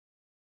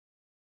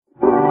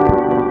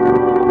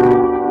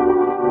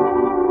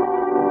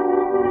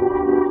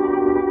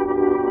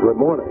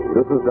morning.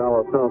 This is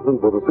Dallas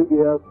Townsend for the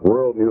CBS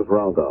World News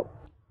Roundup.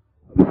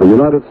 The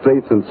United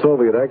States and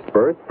Soviet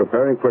experts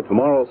preparing for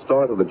tomorrow's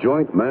start of the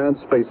joint manned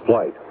space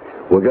flight.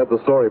 We'll get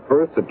the story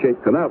first at Cape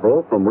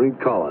Canaveral from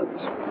Reed Collins.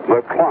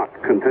 The clock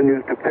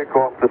continues to tick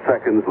off the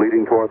seconds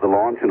leading toward the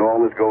launch, and all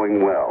is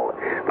going well.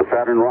 The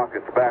Saturn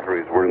rocket's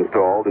batteries were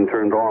installed and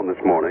turned on this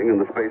morning, and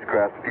the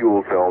spacecraft's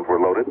fuel cells were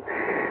loaded.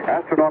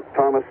 Astronauts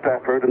Thomas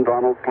Stafford and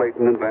Donald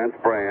Slayton and Vance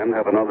Brand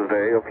have another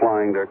day of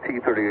flying their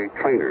T-38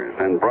 trainers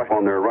and brush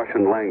on their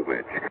Russian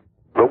language.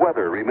 The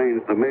weather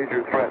remains the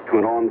major threat to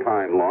an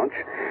on-time launch.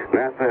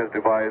 NASA has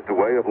devised a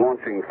way of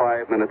launching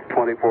 5 minutes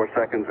 24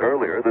 seconds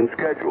earlier than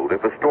scheduled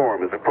if a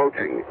storm is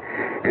approaching.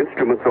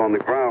 Instruments on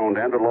the ground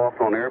and aloft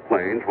on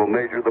airplanes will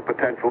measure the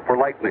potential for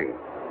lightning.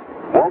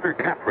 Walter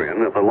Caprin,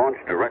 the launch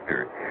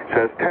director,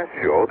 says tests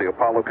show the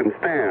Apollo can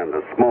stand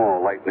a small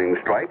lightning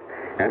strike,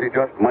 and he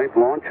just might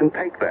launch and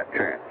take that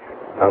chance.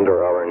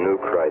 Under our new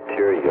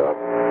criteria,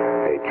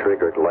 a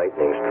triggered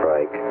lightning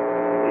strike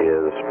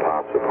is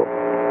possible.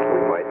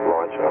 We might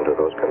launch under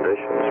those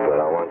conditions, but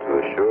I want to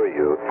assure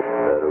you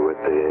that it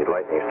would be a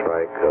lightning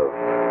strike of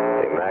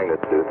a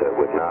magnitude that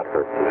would not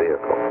hurt the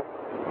vehicle.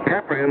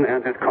 Caprin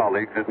and his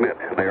colleagues admit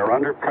they are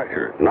under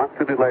pressure not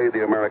to delay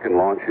the American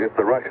launch if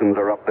the Russians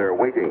are up there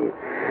waiting.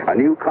 A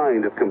new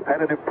kind of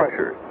competitive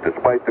pressure,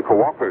 despite the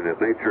cooperative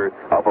nature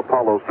of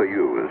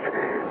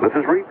Apollo-Soyuz. This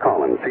is Reed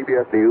Collins,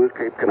 CBS News,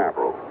 Cape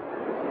Canaveral.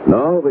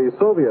 Now, the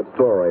Soviet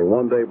story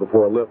one day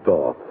before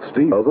liftoff.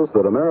 Steve tells us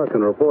that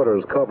American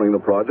reporters covering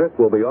the project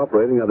will be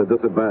operating at a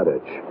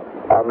disadvantage.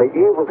 On the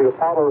eve of the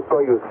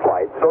Apollo-Soyuz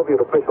flight, Soviet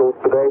officials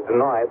today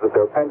denied that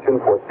their penchant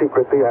for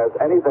secrecy has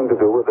anything to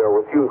do with their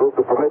refusal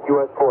to permit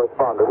U.S.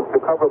 correspondents to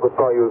cover the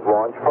Soyuz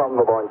launch from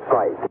the launch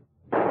site.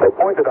 They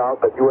pointed out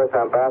that U.S.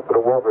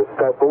 Ambassador Walter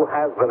Stessel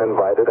has been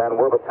invited and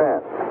will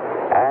attend,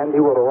 and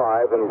he will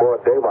arrive in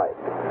broad daylight.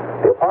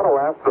 The Apollo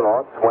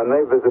astronauts, when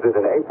they visited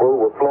in April,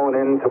 were flown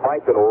into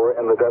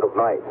Baikonur in the dead of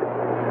night.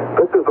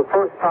 This is the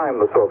first time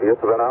the Soviets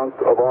have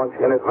announced a launch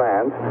in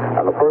advance,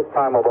 and the first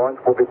time a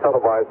launch will be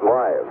televised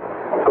live.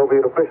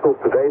 Soviet officials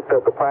today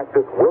said the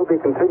practice will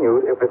be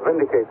continued if it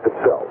vindicates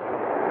itself.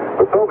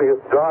 The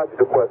Soviets dodged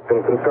a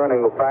question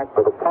concerning the fact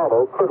that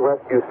Apollo could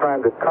rescue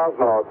stranded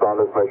cosmonauts on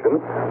this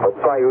mission, but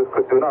Soyuz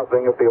could do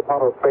nothing if the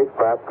Apollo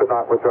spacecraft could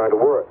not return to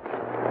Earth.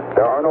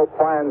 There are no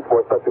plans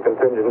for such a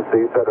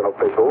contingency, said an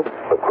official.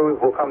 The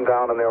crews will come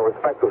down in their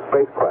respective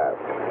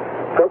spacecraft.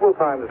 Several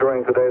times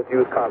during today's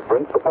news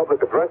conference, the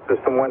public address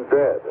system went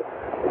dead.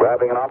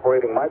 Grabbing an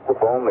operating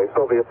microphone, the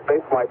Soviet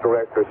spaceflight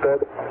director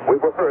said,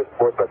 "We've rehearsed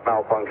for such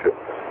malfunctions."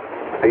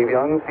 Steve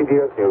Young,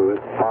 CBS News,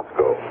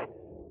 Moscow.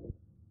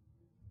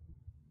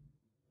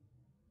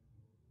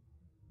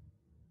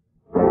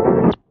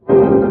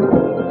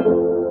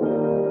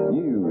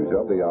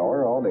 The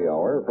hour on the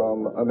hour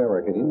from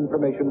American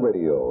Information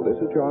Radio. This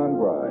is John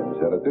Grimes,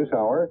 and at this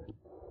hour,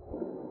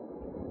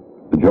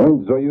 the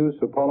joint Soyuz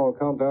Apollo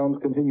countdowns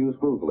continue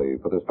smoothly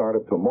for the start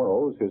of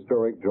tomorrow's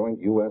historic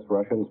joint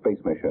U.S.-Russian space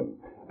mission.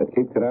 At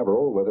Cape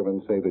Canaveral, weathermen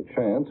say the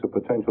chance of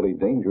potentially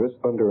dangerous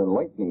thunder and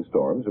lightning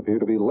storms appear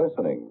to be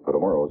lessening for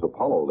tomorrow's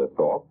Apollo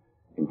liftoff.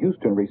 In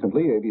Houston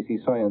recently,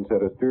 ABC Science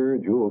editor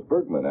Jules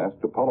Bergman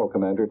asked Apollo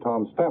Commander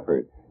Tom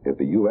Stafford if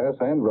the U.S.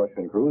 and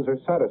Russian crews are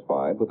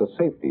satisfied with the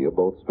safety of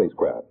both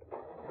spacecraft.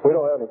 We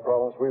don't have any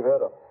problems. We've had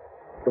a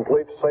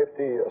complete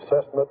safety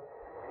assessment,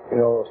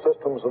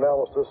 systems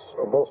analysis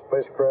of both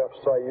spacecraft,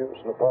 Soyuz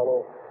and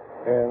Apollo,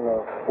 and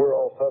we're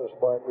all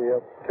satisfied. We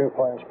have two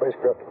flying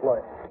spacecraft to fly.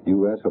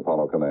 U.S.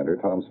 Apollo Commander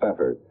Tom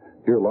Stafford.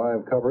 Hear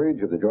live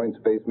coverage of the joint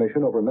space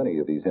mission over many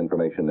of these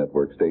information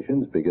network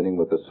stations, beginning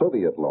with the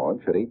Soviet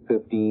launch at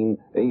 8:15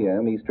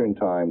 a.m. Eastern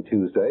Time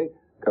Tuesday.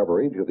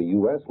 Coverage of the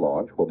U.S.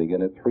 launch will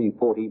begin at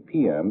 3:40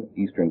 p.m.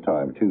 Eastern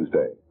Time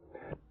Tuesday.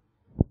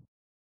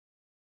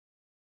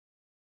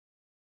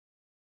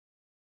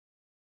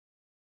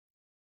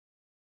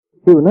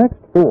 To next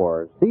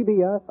for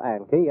CBS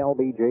and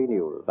KLBJ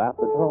News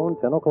after tone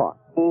 10 o'clock.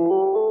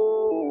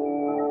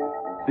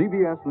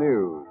 CBS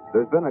News.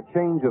 There's been a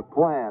change of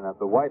plan at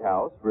the White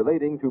House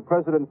relating to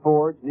President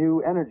Ford's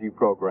new energy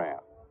program.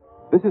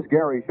 This is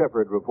Gary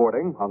Shepard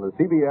reporting on the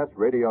CBS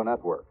Radio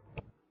Network.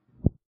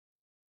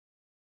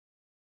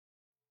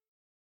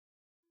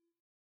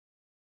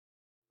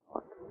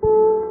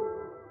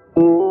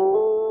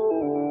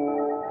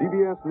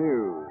 CBS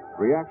News.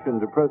 Reaction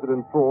to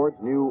President Ford's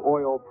new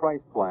oil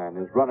price plan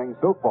is running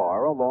so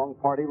far along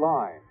party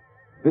lines.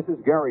 This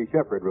is Gary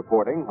Shepard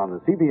reporting on the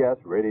CBS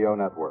Radio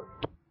Network.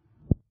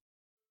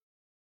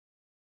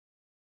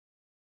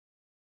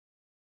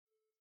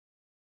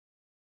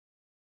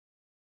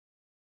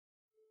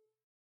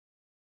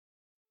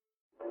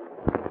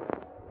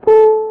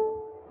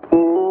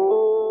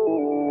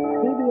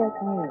 CBS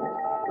News.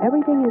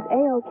 Everything is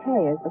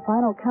A-OK as the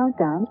final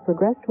countdowns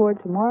progress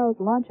toward tomorrow's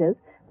launches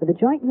for the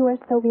joint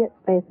U.S.-Soviet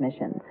space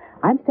mission.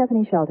 I'm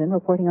Stephanie Shelton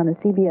reporting on the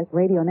CBS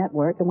Radio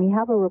Network, and we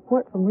have a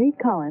report from Reed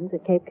Collins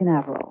at Cape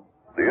Canaveral.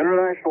 The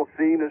international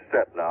scene is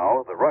set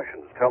now, the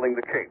Russians telling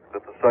the Cape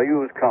that the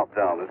Soyuz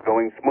countdown is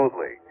going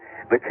smoothly.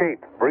 The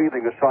Cape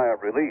breathing a sigh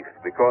of relief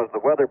because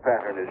the weather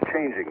pattern is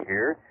changing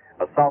here.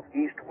 A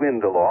southeast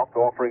wind aloft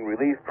offering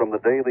relief from the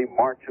daily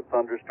march of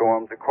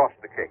thunderstorms across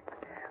the Cape.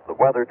 The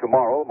weather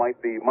tomorrow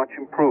might be much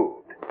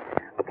improved.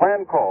 The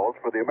plan calls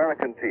for the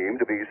American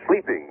team to be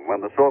sleeping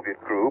when the Soviet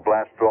crew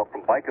blasts off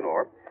from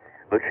Baikonur.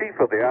 The chief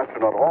of the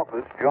astronaut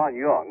office, John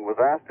Young,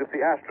 was asked if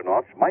the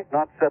astronauts might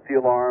not set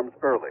the alarms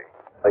early.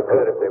 They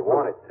could if they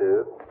wanted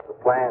to. The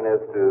plan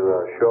is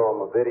to show them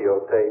a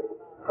videotape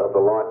of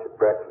the launch at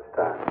breakfast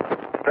time.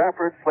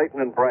 Stafford,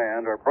 Slayton, and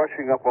Brand are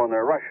brushing up on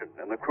their Russian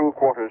in the crew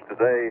quarters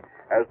today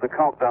as the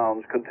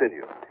countdowns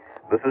continue.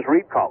 This is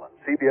Reed Collins,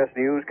 CBS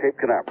News, Cape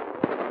Canaveral.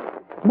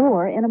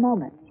 More in a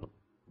moment.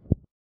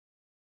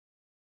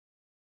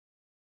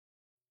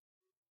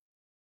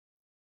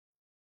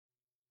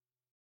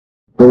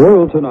 The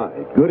World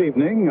Tonight. Good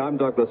evening. I'm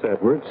Douglas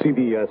Edwards,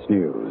 CBS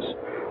News.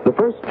 The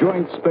first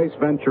joint space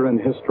venture in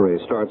history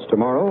starts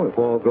tomorrow, if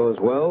all goes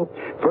well.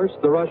 First,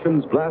 the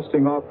Russians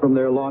blasting off from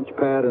their launch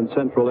pad in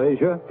Central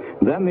Asia,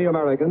 then the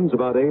Americans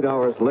about 8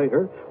 hours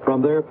later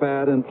from their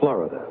pad in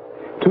Florida.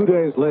 2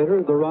 days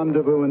later, the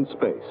rendezvous in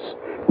space.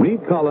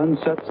 Reed Collins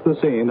sets the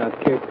scene at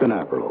Cape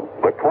Canaveral.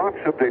 The clocks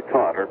of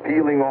detente are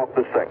peeling off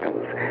the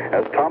seconds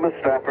as Thomas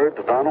Stafford,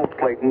 Donald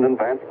Slayton, and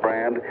Vance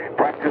Brand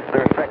practice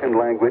their second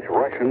language,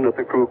 Russian, at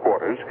the crew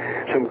quarters.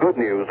 Some good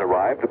news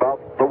arrived about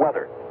the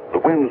weather. The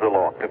winds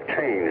aloft have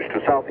changed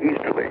to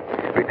southeasterly,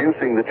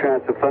 reducing the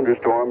chance of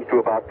thunderstorms to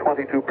about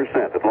 22%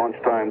 at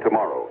lunchtime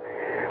tomorrow.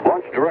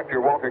 Launch Director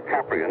Walter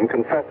Caprian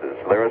confesses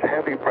there is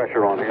heavy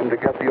pressure on him to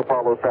get the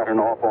Apollo Saturn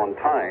off on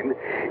time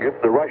if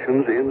the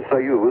Russians in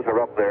Soyuz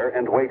are up there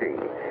and waiting.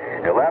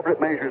 Elaborate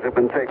measures have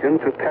been taken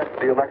to test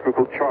the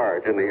electrical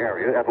charge in the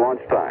area at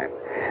launch time,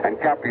 and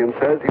Caprian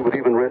says he would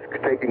even risk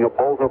taking a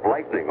bolt of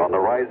lightning on the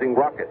rising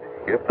rocket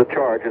if the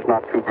charge is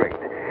not too great.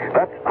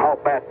 That's how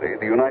badly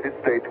the United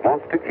States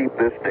wants to keep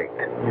this date.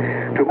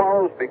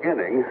 Tomorrow's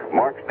beginning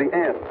marks the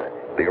end.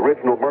 The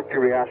original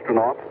Mercury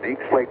astronaut, Deke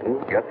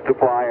Slayton, gets to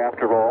fly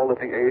after all at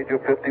the age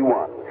of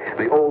 51,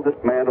 the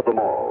oldest man of them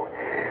all.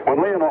 When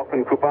Leonov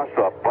and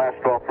Kubasov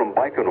blast off from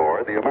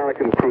Baikonur, the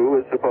American crew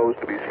is supposed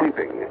to be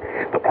sleeping.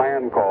 The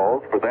plan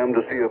calls for them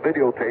to see a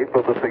videotape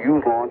of the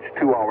Soyuz launch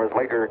 2 hours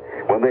later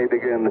when they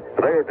begin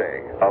their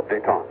day of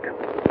detente.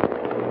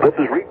 This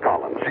is Reed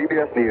Collins,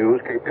 CBS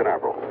News, Cape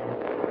Canaveral.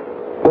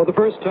 For the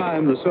first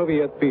time, the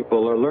Soviet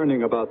people are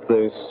learning about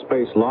the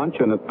space launch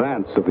in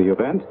advance of the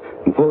event,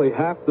 and fully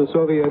half the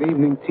Soviet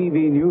evening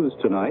TV news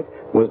tonight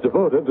was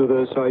devoted to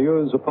the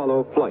Soyuz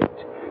Apollo flight.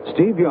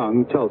 Steve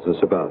Young tells us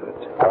about it.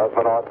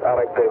 Cosmonauts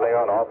Alexei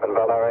Leonov and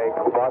Valery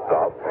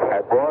Kubasov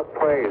had broad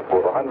praise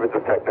for the hundreds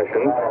of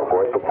technicians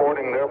for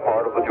supporting their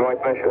part of the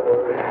joint mission.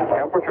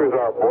 Temperatures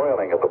are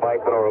boiling at the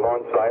Baikonur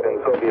launch site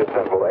in Soviet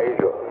Central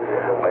Asia.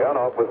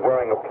 Leonov was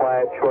wearing a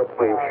plaid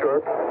short-sleeved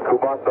shirt.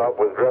 Kubasov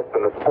was dressed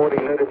in a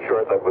sporty knitted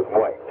shirt that was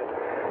white.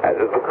 As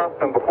is the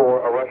custom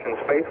before a Russian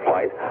space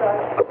flight,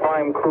 the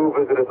prime crew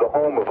visited the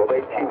home of the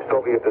late chief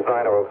Soviet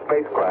designer of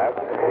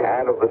spacecraft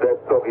and of the dead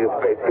Soviet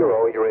space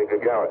hero, Yuri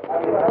Gagarin.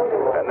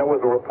 And there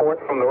was a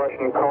report from the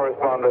Russian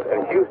correspondent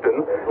in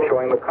Houston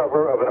showing the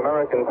cover of an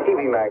American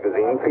TV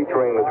magazine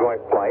featuring the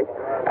joint flight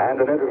and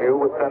an interview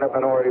with Senate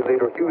Minority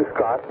Leader Hugh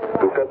Scott,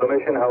 who said the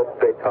mission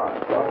helped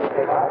detente.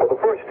 For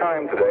the first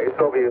time today,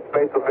 Soviet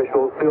space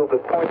officials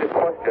fielded pointed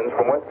questions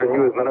from Western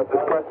newsmen at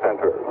this press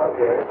center.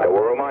 They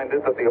were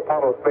reminded that the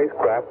Apollo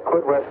spacecraft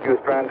could rescue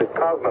stranded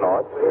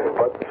cosmonauts,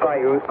 but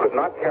Soyuz could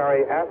not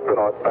carry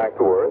astronauts back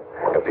to Earth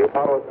if the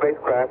Apollo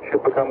spacecraft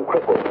should become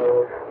crippled.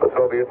 The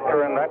Soviets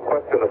turned that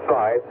question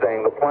aside,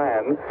 saying the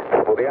plan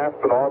is for the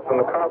astronauts and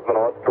the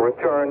cosmonauts to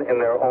return in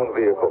their own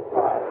vehicles.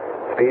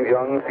 Steve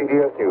Young,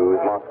 CBS News,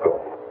 Moscow.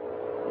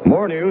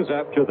 More news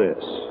after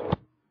this.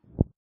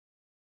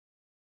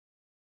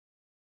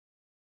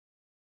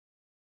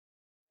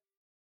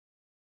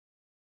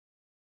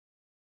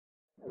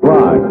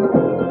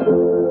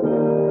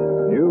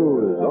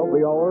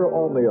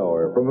 On the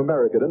hour from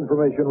American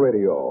Information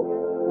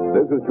Radio.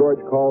 This is George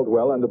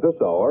Caldwell, and at this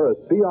hour, a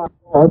CIA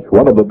launch,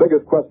 one of the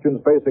biggest questions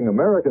facing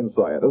American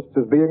scientists,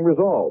 is being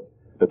resolved.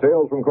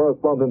 Details from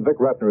correspondent Vic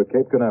Ratner at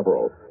Cape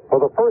Canaveral. For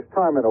the first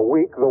time in a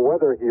week, the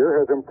weather here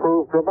has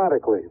improved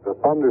dramatically. The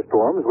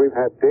thunderstorms we've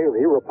had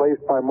daily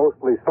replaced by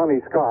mostly sunny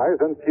skies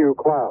and few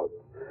clouds.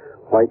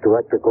 Flight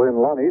Director Glenn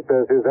Lunny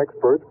says his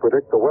experts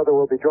predict the weather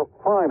will be just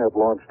fine at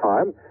launch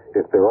time.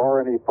 If there are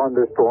any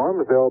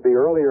thunderstorms, they'll be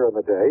earlier in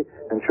the day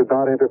and should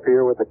not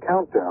interfere with the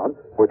countdown,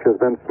 which has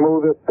been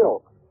smooth as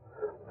silk.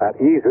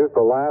 That eases the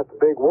last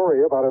big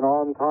worry about an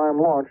on-time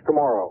launch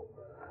tomorrow.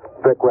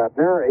 Vic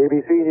Ratner,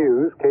 ABC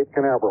News, Cape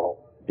Canaveral.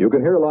 You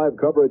can hear live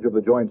coverage of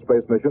the joint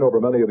space mission over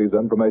many of these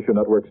information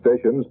network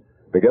stations,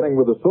 beginning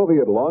with the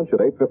Soviet launch at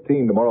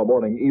 8:15 tomorrow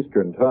morning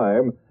Eastern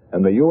Time,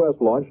 and the U.S.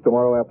 launch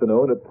tomorrow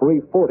afternoon at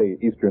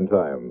 3:40 Eastern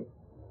Time.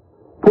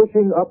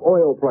 Pushing up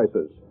oil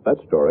prices. That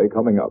story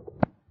coming up.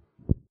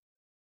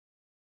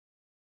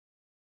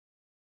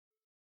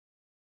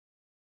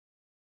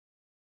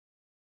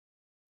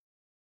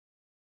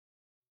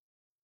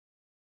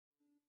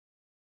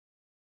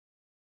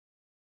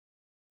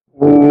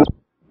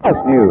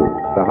 News.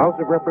 The House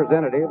of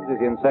Representatives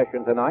is in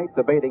session tonight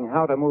debating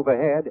how to move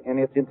ahead in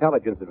its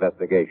intelligence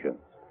investigations.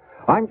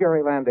 I'm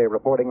Jerry Landay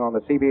reporting on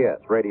the CBS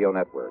radio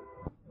network.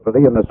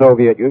 In the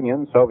Soviet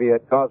Union,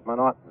 Soviet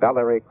cosmonaut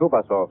Valery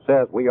Kubasov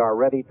says we are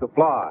ready to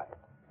fly.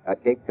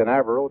 At Cape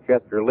Canaveral,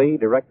 Chester Lee,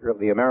 director of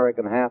the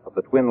American half of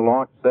the twin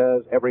launch,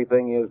 says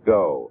everything is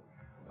go.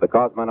 The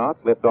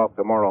cosmonauts lift off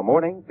tomorrow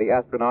morning. The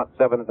astronauts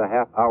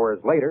 7.5 hours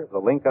later, the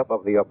link-up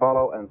of the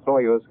Apollo and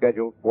Soyuz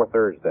scheduled for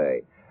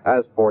Thursday.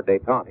 As for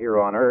détente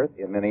here on Earth,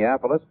 in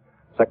Minneapolis,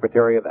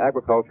 Secretary of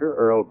Agriculture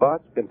Earl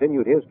Butz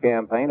continued his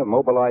campaign of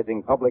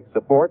mobilizing public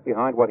support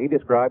behind what he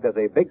described as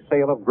a big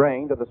sale of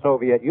grain to the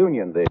Soviet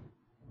Union this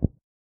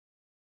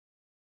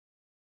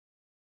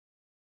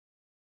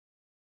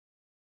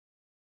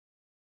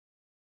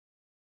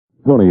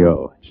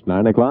Morning-o. It's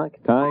 9 o'clock.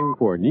 Time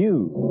for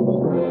news.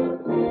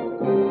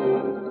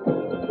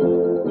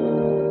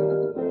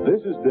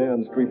 This is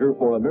Dan Streeter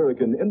for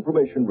American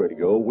Information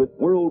Radio with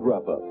World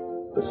Wrap-Up.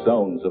 The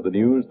sounds of the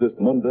news this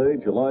Monday,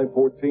 July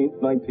 14th,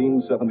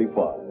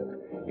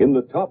 1975. In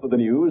the top of the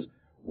news,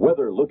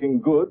 weather looking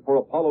good for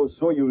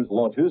Apollo-Soyuz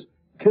launches.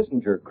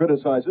 Kissinger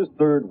criticizes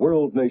third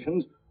world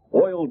nations.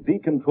 Oil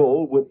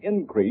decontrol would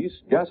increase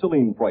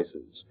gasoline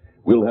prices.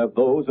 We'll have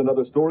those and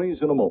other stories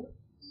in a moment.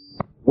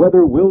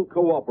 Weather will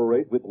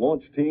cooperate with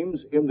launch teams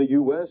in the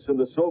U.S. and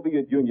the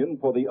Soviet Union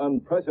for the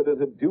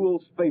unprecedented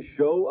dual space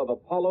show of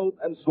Apollo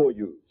and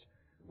Soyuz.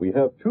 We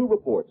have two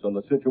reports on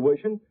the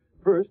situation.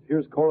 First,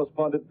 here's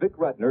correspondent Vic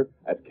Ratner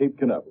at Cape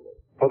Canaveral.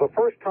 For the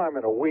first time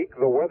in a week,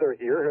 the weather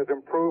here has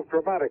improved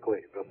dramatically.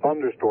 The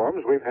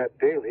thunderstorms we've had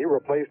daily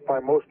replaced by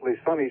mostly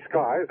sunny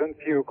skies and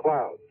few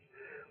clouds.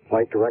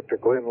 Flight Director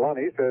Glenn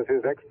Lunny says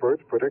his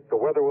experts predict the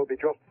weather will be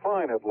just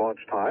fine at launch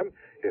time.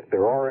 If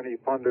there are any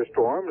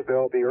thunderstorms,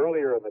 they'll be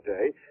earlier in the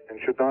day and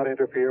should not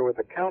interfere with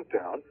the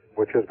countdown,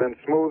 which has been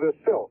smooth as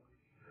silk.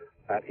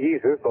 That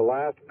eases the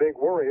last big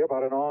worry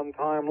about an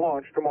on-time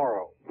launch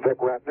tomorrow. Vic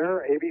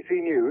Ratner,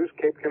 ABC News,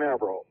 Cape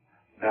Canaveral.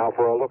 Now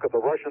for a look at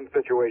the Russian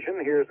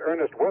situation, here's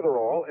Ernest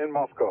Weatherall in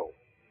Moscow.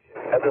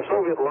 At the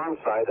Soviet launch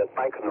site at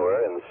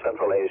Baikonur in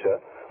Central Asia,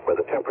 where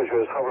the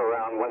temperatures hover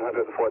around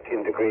 114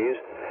 degrees,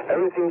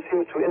 everything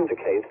seems to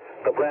indicate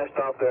the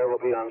blast-off there will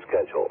be on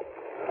schedule.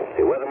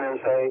 The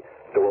weathermen say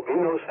there will be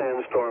no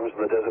sandstorms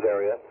in the desert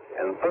area,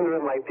 and thunder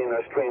and lightning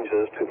are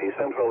strangers to the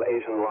Central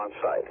Asian launch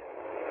site.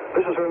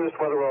 This is Ernest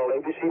Weatherall,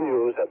 ABC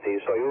News at the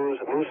Soyuz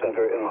News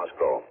Center in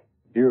Moscow.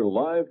 Hear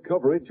live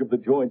coverage of the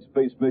joint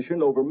space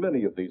mission over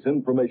many of these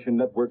information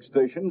network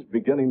stations,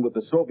 beginning with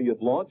the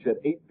Soviet launch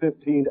at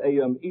 8:15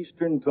 a.m.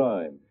 Eastern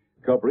Time.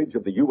 Coverage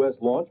of the U.S.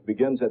 launch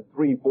begins at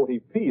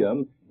 3:40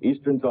 p.m.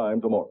 Eastern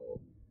Time tomorrow.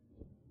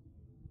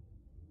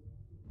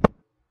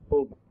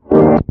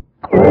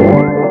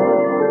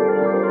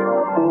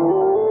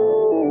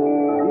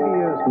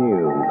 CBS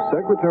News.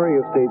 Secretary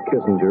of State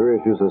Kissinger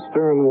issues a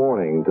stern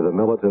warning to the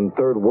militant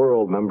Third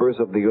World members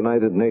of the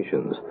United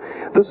Nations.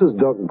 This is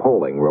Doug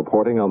Poling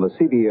reporting on the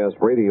CBS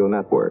radio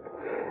network.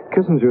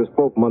 Kissinger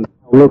spoke Monday.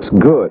 Looks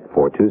good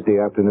for Tuesday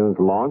afternoon's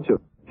launch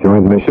of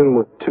joint mission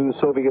with two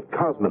Soviet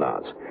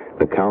cosmonauts.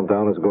 The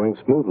countdown is going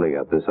smoothly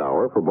at this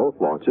hour for both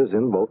launches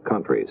in both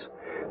countries.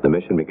 The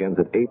mission begins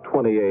at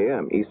 8:20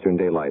 a.m. Eastern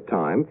Daylight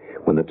Time,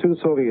 when the two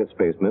Soviet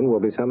spacemen will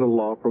be sent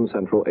aloft from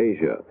Central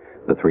Asia.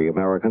 The three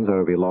Americans are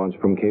to be launched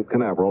from Cape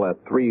Canaveral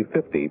at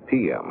 3:50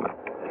 p.m.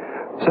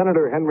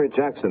 Senator Henry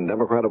Jackson,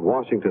 Democrat of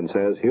Washington,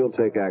 says he'll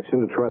take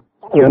action to trust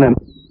an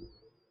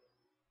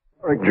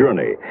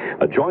journey,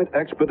 a joint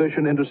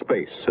expedition into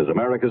space as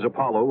America's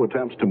Apollo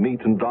attempts to meet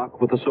and dock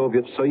with the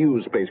Soviet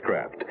Soyuz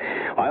spacecraft.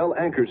 I'll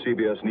anchor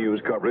CBS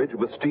News coverage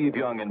with Steve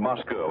Young in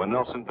Moscow and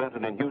Nelson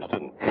Benton in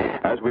Houston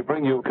as we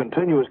bring you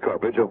continuous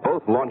coverage of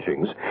both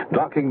launchings,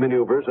 docking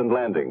maneuvers, and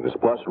landings,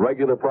 plus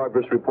regular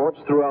progress reports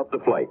throughout the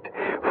flight.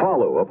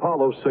 Follow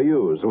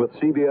Apollo-Soyuz with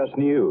CBS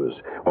News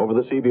over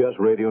the CBS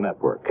radio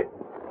network.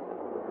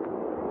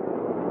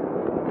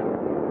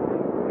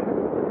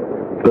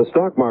 The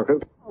stock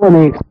market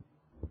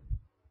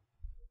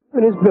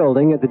is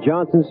building at the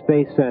Johnson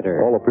Space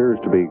Center. All appears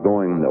to be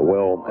going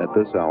well at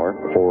this hour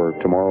for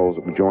tomorrow's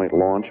joint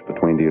launch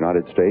between the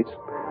United States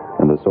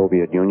and the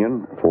Soviet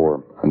Union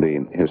for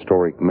the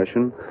historic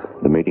mission,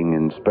 the meeting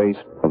in space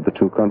of the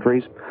two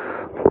countries.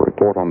 For a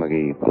report on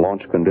the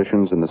launch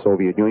conditions in the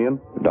Soviet Union,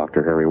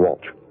 Dr. Harry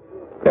Walsh.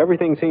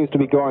 Everything seems to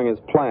be going as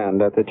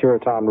planned at the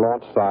Chiratam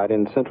launch site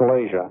in Central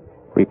Asia.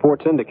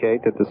 Reports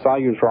indicate that the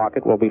Soyuz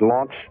rocket will be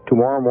launched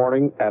tomorrow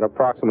morning at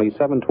approximately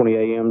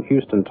 7:20 a.m.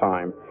 Houston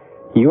time.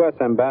 U.S.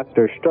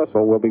 Ambassador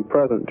Stussel will be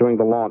present during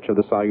the launch of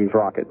the Soyuz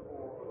rocket.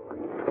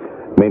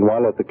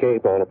 Meanwhile, at the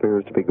Cape, all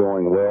appears to be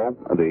going well.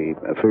 The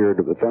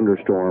feared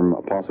thunderstorm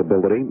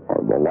possibility,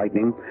 or the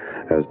lightning,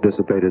 has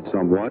dissipated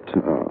somewhat.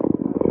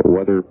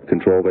 Weather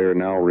control there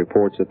now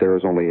reports that there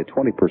is only a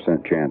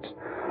 20% chance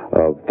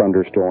of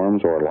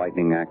thunderstorms or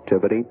lightning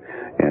activity,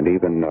 and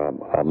even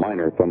a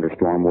minor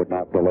thunderstorm would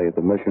not delay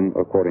the mission,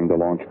 according to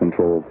launch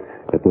control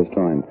at this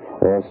time.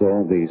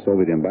 Also, the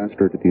Soviet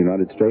ambassador to the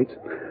United States,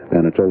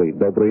 Anatoly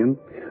Dobryan,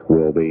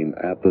 will be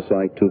at the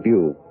site to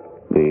view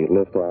the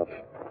liftoff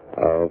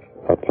of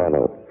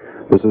Apollo.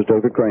 This is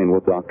David Crane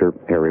with Dr.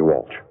 Harry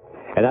Walsh.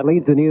 And that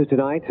leads the news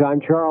tonight.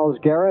 I'm Charles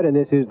Garrett, and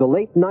this is the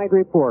Late Night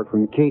Report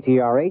from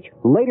KTRH.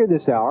 Later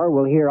this hour,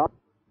 we'll hear...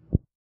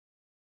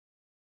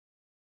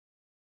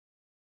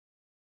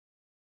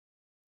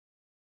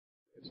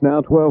 It's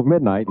now 12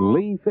 midnight.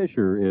 Lee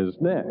Fisher is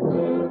next.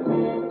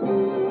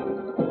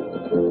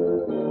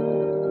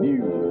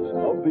 News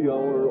of the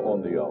hour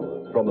on the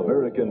hour from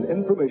American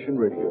Information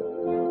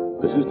Radio.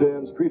 This is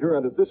Dan Streeter,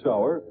 and at this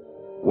hour,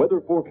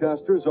 weather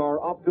forecasters are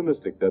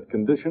optimistic that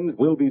conditions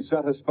will be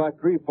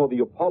satisfactory for the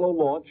Apollo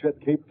launch at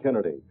Cape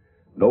Kennedy.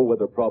 No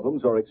weather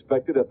problems are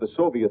expected at the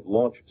Soviet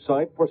launch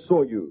site for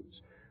Soyuz.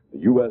 The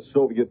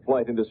U.S.-Soviet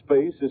flight into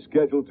space is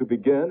scheduled to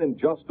begin in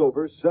just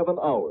over 7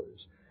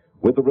 hours.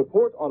 With a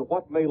report on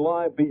what may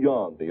lie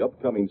beyond the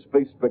upcoming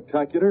space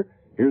spectacular,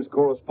 here's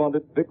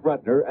correspondent Vic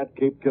Ratner at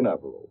Cape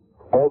Canaveral.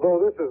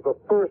 Although this is the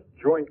first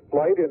joint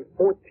flight in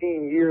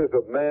 14 years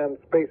of manned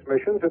space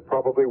missions, it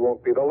probably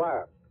won't be the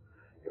last.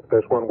 If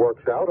this one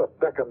works out, a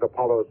second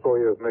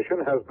Apollo-Soyuz mission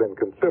has been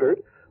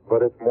considered,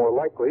 but it's more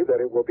likely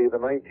that it will be the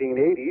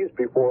 1980s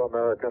before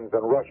Americans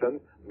and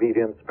Russians meet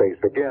in space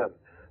again.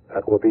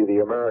 That will be the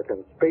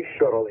American space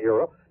shuttle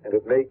era, and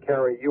it may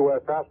carry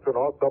U.S.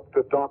 astronauts up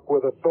to dock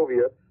with a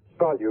Soviet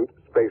Soyuz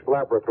space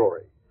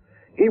laboratory.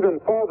 Even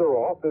farther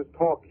off is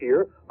talk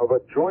here of a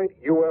joint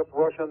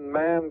U.S.-Russian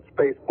manned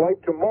space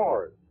flight to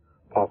Mars,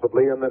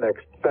 possibly in the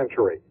next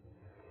century.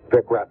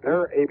 Vic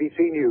Ratner,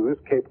 ABC News,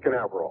 Cape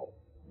Canaveral.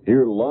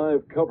 Hear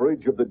live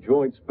coverage of the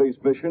joint space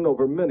mission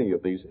over many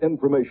of these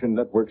information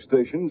network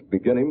stations,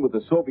 beginning with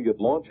the Soviet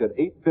launch at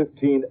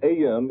 8:15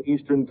 a.m.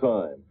 Eastern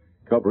Time.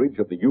 Coverage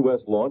of the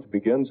U.S. launch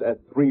begins at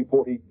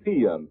 3:40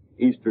 p.m.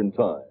 Eastern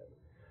Time.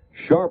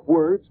 Sharp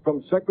words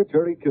from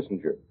Secretary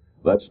Kissinger.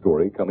 That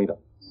story coming up.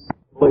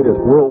 Latest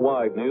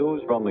worldwide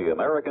news from the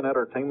American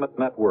Entertainment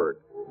Network.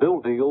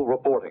 Bill Deal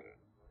reporting.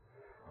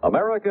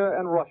 America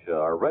and Russia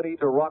are ready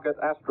to rocket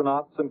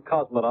astronauts and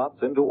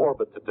cosmonauts into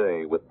orbit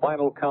today, with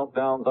final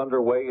countdowns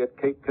underway at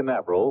Cape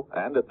Canaveral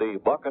and at the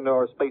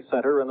Baikonur Space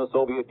Center in the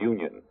Soviet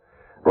Union.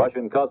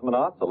 Russian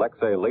cosmonauts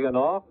Alexei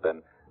Leonov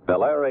and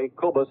Valery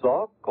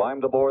Kubasov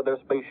climbed aboard their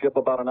spaceship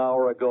about an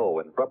hour ago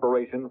in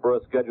preparation for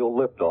a scheduled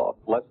liftoff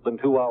less than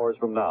 2 hours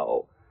from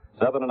now.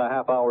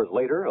 7.5 hours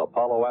later,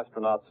 Apollo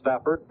astronauts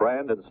Stafford,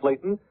 Brand, and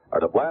Slayton are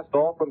to blast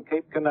off from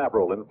Cape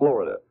Canaveral in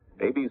Florida.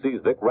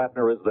 ABC's Vic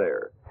Ratner is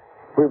there.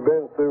 We've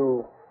been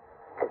through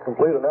a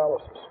complete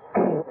analysis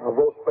of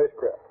both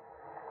spacecraft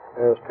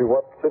as to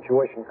what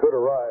situation could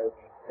arise,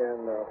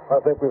 and I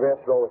think we've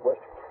answered all the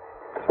questions.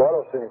 So I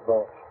don't see any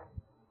problems.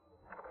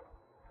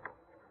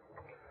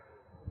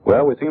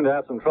 Well, we seem to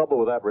have some trouble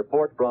with that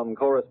report from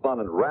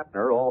correspondent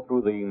Ratner. All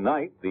through the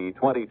night, the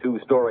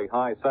 22-story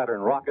high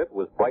Saturn rocket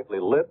was brightly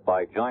lit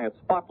by giant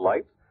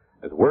spotlights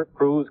as work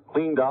crews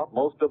cleaned out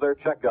most of their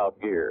checkout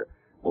gear.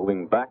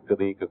 Moving back to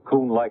the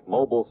cocoon-like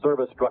mobile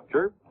service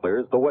structure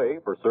clears the way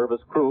for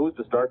service crews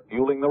to start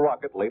fueling the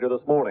rocket later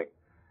this morning.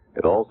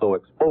 It also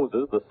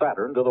exposes the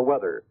Saturn to the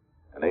weather.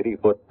 An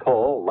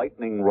 80-foot-tall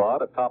lightning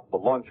rod atop the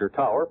launcher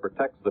tower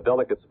protects the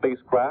delicate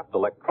spacecraft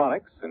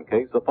electronics in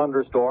case a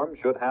thunderstorm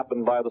should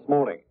happen by this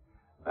morning.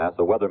 NASA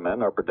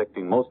weathermen are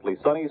predicting mostly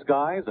sunny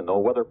skies and no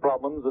weather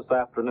problems this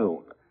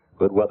afternoon.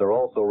 Good weather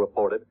also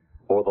reported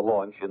for the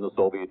launch in the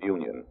Soviet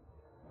Union.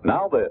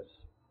 Now this.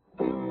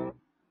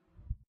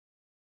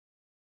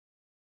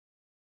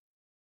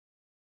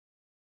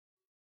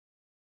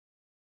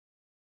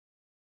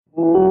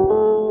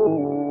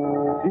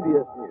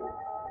 CBS News.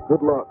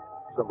 Good luck,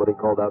 somebody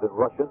called out in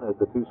Russian as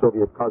the two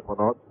Soviet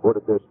cosmonauts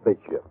boarded their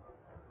spaceship.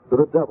 To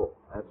the devil,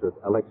 answered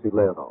Alexei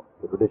Leonov,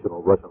 the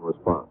traditional Russian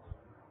response.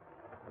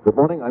 Good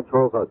morning, I'm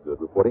Charles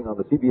Osgood, reporting on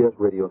the CBS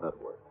Radio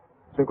Network.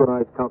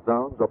 Synchronized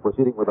countdowns are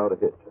proceeding without a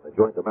hitch in the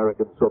joint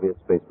American-Soviet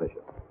space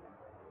mission.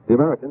 The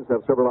Americans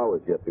have several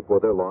hours yet before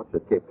their launch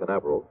at Cape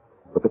Canaveral,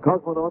 but the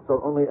cosmonauts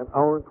are only an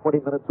hour and 20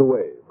 minutes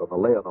away from the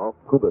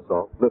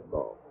Leonov-Kubasov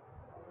liftoff.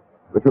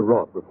 Richard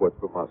Roth reports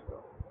from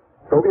Moscow.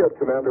 Soviet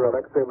Commander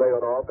Alexei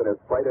Leonov and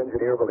his flight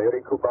engineer Valery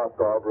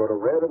Kubasov rode a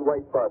red and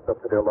white bus up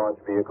to their launch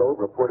vehicle,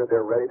 reported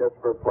their readiness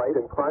for flight,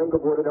 and climbed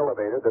aboard an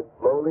elevator that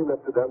slowly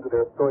lifted them to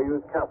their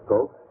Soyuz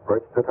capsule,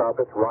 perched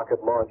atop its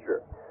rocket launcher.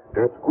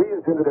 They're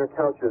squeezed into their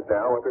couches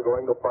now,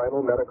 undergoing the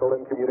final medical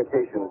and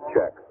communications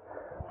checks.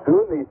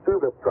 Soon, the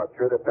service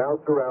structure that now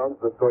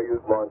surrounds the Soyuz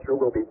launcher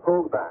will be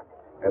pulled back,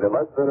 and in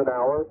less than an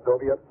hour,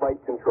 Soviet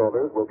flight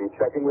controllers will be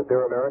checking with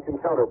their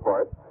American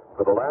counterparts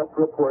for the last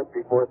report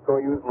before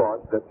Soyuz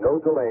launch that no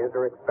delays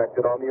are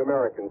expected on the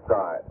American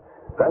side.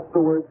 That's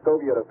the word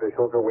Soviet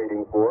officials are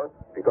waiting for,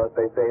 because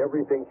they say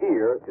everything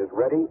here is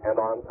ready and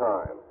on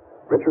time.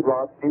 Richard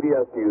Roth,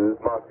 CBS News,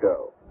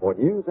 Moscow. More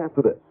news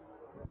after this.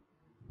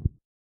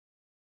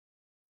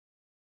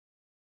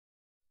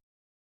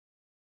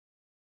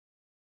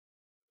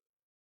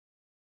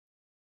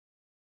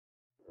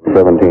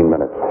 $17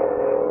 minutes.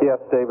 The Yes,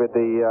 David.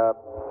 The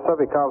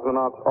Soviet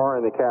cosmonauts are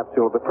in the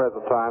capsule at the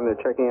present time. They're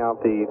checking out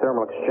the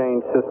thermal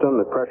exchange system,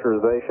 the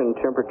pressurization,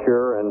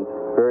 temperature, and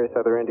various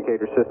other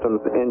indicator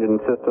systems, the engine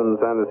systems,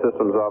 and the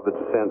systems of the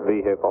descent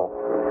vehicle.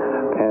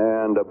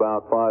 And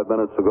about 5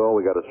 minutes ago,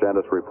 we got a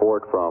status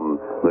report from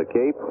the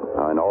Cape,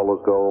 and all is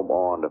go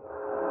on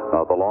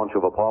the launch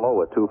of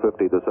Apollo at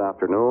 2:50 this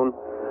afternoon.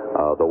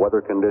 The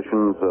weather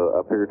conditions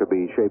appear to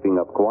be shaping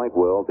up quite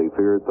well. The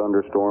feared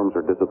thunderstorms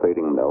are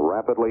dissipating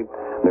rapidly.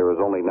 There is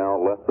only now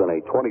less than a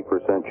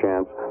 20%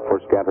 chance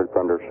for scattered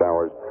thunder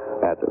showers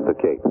at the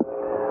Cape.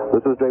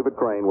 This is David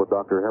Crane with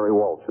Dr. Harry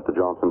Walsh at the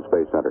Johnson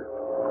Space Center.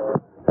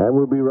 And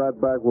we'll be right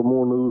back with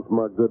more news from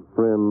my good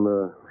friend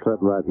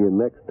sitting right here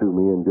next to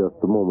me in just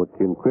a moment,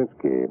 Ken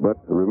Krinsky. But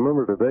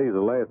remember, today's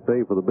the last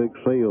day for the big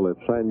sale at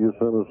San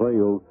Jacinto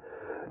Sales.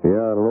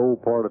 Yeah, in an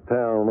old part of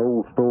town, an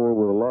old store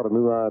with a lot of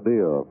new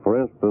ideas. For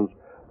instance,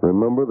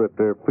 remember that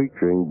they're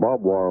featuring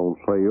barbed wire on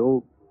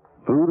sale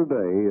through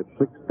today at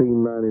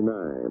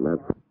 $16.99.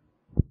 That's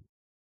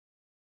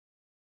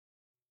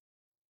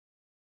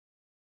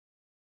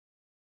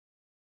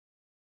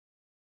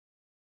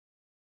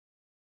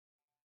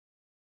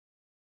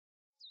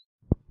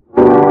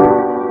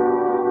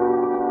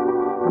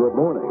Good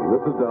morning.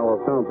 This is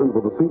Dallas Townsend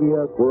for the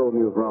CBS World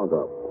News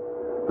Roundup.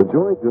 The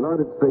joint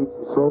United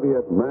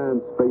States-Soviet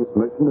manned space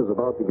mission is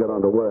about to get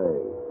underway.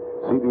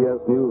 CBS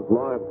News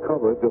live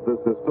coverage of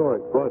this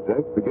historic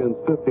project begins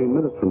 15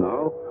 minutes from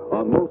now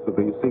on most of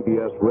these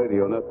CBS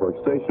radio network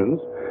stations,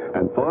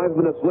 and 5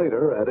 minutes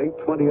later at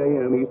 8:20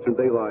 a.m. Eastern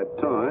Daylight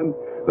Time,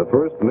 the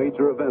first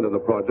major event in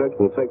the project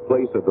will take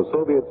place at the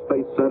Soviet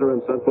Space Center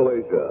in Central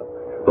Asia,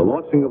 the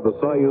launching of the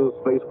Soyuz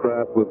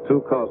spacecraft with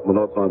 2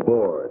 cosmonauts on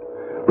board.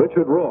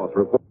 Richard Roth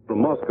reports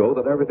from Moscow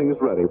that everything is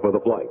ready for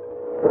the flight.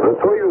 The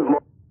Soyuz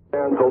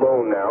stands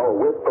alone now, a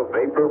wisp of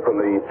vapor from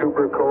the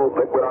super cold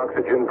liquid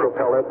oxygen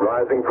propellant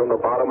rising from the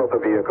bottom of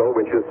the vehicle,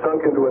 which is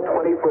sunk into a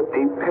 20-foot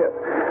deep pit.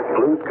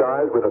 Blue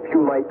skies with a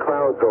few light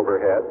clouds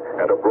overhead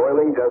and a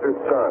broiling desert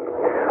sun.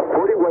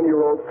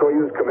 41-year-old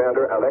Soyuz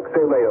commander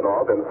Alexei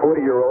Leonov and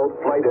 40-year-old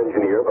flight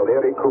engineer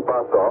Valery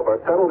Kubasov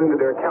are settled into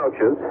their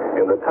couches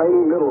in the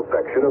tiny middle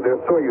section of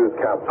their Soyuz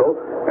capsule,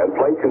 and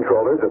flight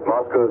controllers at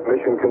Moscow's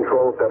Mission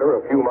Control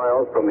Center, a few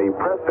miles from the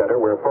press center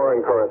where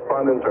foreign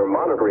correspondents are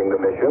monitoring the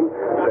mission,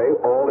 say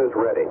all is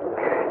ready.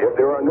 If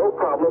there are no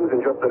problems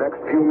in just the next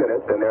few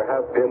minutes, and there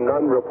have been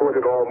none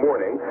reported all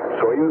morning,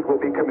 Soyuz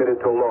will be committed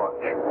to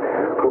launch.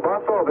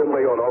 Kubasov and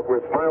Leonov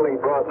were smiling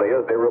broadly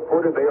as they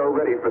reported they are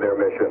ready for their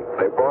mission.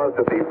 They paused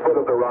at the foot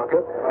of the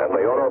rocket, and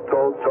Leonov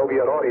told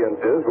Soviet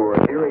audiences who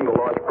are hearing the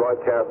launch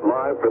broadcast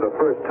live for the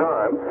first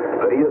time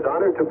that he is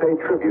honored to pay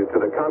tribute to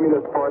the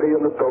Communist Party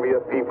and the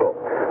Soviet people.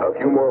 A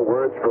few more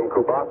words from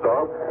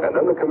Kubasov, and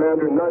then the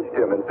commander nudged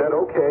him and said,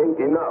 "Okay,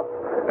 enough."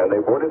 And they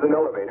boarded an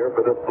elevator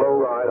for the slow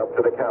ride up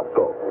to the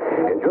capsule.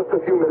 In just a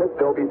few minutes,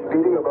 they'll be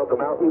speeding above the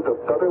mountains of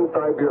southern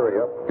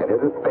Siberia and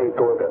into space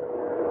orbit.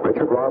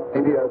 Richard Roth,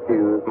 CBS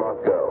News,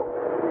 Moscow.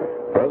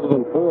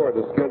 President Ford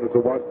is scheduled to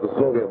watch the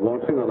Soviet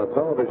launching on a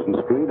television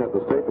screen at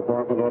the State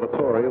Department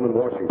Auditorium in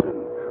Washington.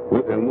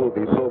 With him will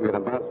be Soviet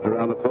Ambassador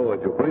Anatoly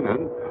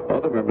Jubrinin,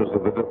 other members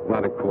of the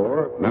diplomatic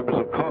corps, members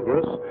of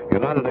Congress,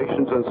 United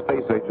Nations, and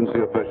space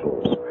agency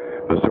officials.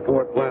 Mr.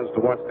 Ford plans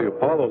to watch the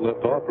Apollo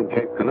liftoff from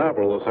Cape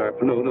Canaveral this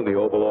afternoon in the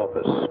Oval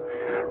Office.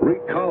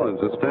 Reed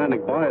Collins is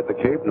standing by at the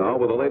Cape now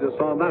with the latest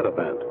on that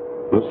event.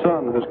 The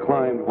sun has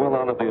climbed well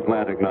out of the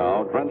Atlantic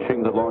now,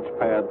 drenching the launch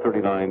pad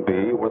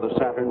 39B where the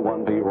Saturn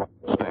 1B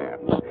rocket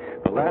stands,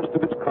 the last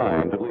of its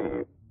kind to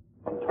leave.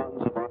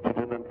 Tons of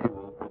oxygen and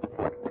fuel for the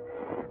flight.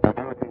 The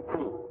American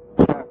crew,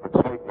 staff at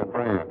Slate and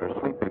Brand, are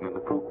sleeping in the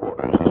crew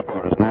quarters as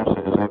far as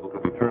NASA is able to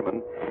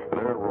determine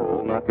their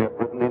role not yet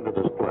written into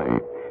this play.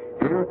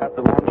 Here at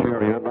the launch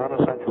area,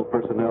 non-essential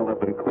personnel have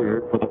been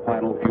cleared for the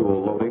final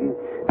fuel loading,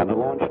 and the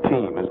launch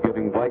team is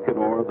giving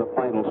Baikonur the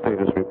final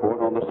status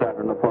report on the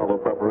Saturn Apollo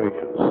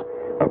preparations.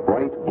 A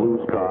bright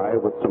blue sky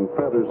with some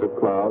feathers of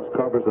clouds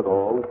covers it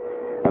all,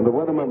 and the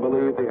weathermen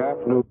believe the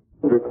afternoon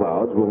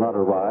thunderclouds will not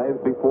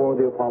arrive before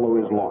the Apollo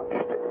is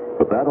launched.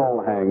 But that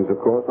all hangs, of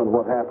course, on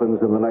what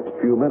happens in the next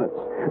few minutes,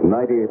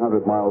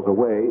 9,800 miles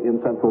away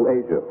in Central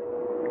Asia.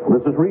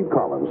 This is Reed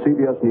Collins,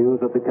 CBS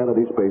News at the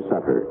Kennedy Space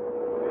Center.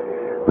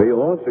 The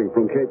launching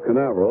from Cape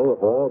Canaveral,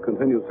 if all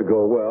continues to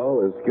go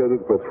well, is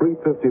scheduled for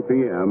 3:50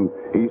 p.m.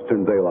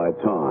 Eastern Daylight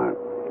Time.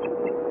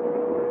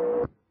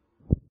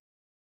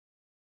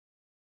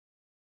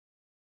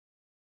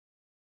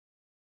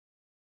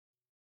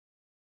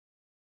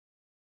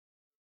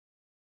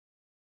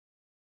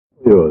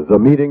 A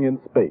meeting in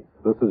space.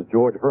 This is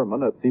George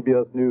Herman at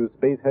CBS News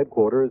Space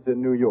Headquarters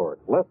in New York.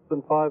 Less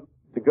than 5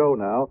 minutes to go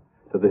now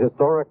to the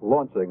historic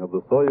launching of the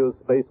Soyuz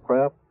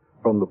spacecraft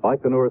from the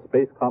Baikonur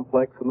Space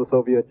Complex in the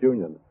Soviet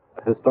Union.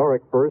 A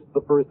historic first,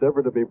 the first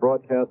ever to be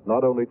broadcast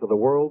not only to the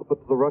world, but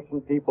to the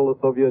Russian people of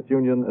the Soviet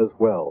Union as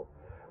well.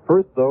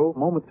 First, though,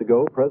 moments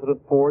ago,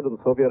 President Ford and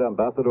Soviet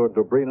Ambassador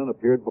Dobrynin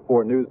appeared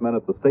before newsmen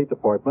at the State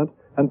Department,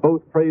 and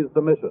both praised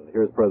the mission.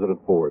 Here's President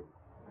Ford.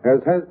 As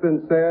has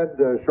been said,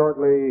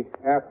 shortly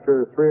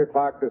after 3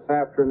 o'clock this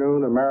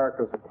afternoon,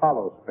 America's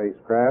Apollo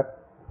spacecraft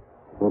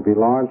will be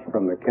launched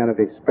from the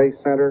Kennedy Space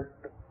Center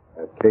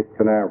at Cape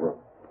Canaveral.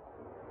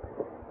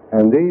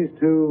 And these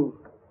two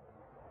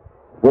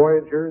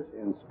voyagers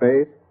in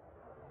space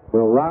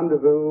will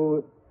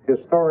rendezvous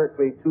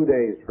historically 2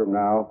 days from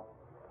now,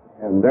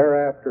 and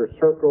thereafter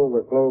circle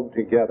the globe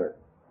together.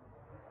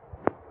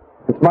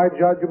 It's my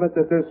judgment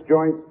that this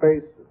joint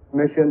space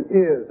mission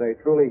is a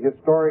truly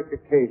historic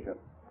occasion.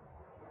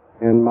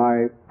 In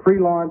my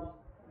pre-launch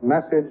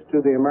message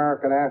to the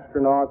American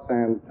astronauts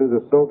and to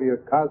the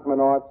Soviet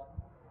cosmonauts,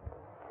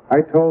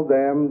 I told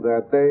them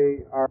that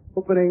they are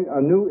opening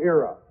a new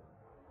era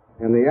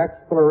in the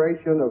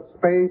exploration of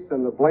space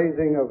and the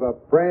blazing of a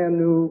brand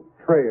new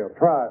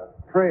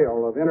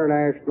trail of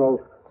international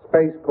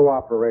space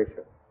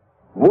cooperation.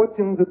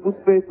 Watching the two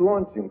space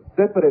launchings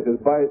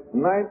separated by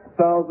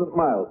 9,000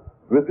 miles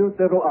within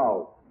several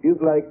hours is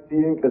like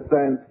seeing a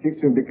science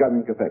fiction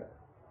becoming a fact.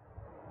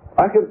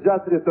 I have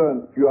just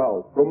returned a few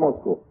hours from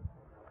Moscow,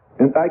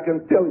 and I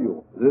can tell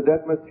you that the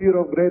atmosphere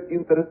of great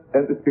interest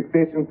and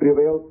expectation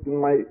prevails in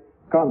my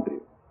country.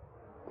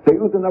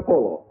 Soyuz and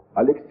Apollo,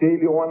 Alexei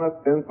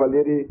Leonov and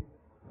Valery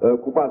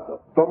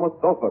Kubasov, Thomas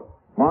Stoffert,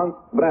 Mans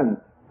Brandt,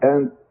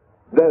 and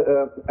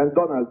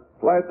Donald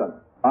Slayton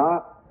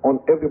are on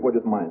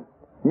everybody's mind.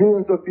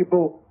 Millions of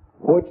people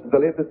watch the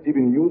latest TV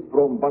news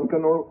from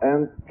Baikonur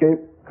and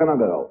Cape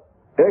Canaveral.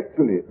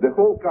 Actually, the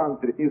whole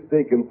country is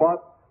taking part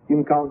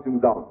in counting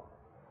down.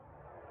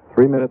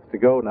 3 minutes to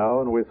go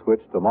now, and we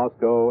switch to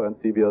Moscow and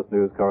CBS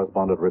News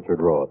correspondent Richard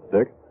Roth.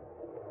 Dick?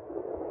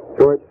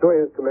 George,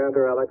 Soyuz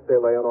Commander Alexei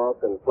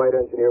Leonov and Flight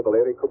Engineer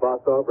Valery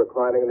Kubasov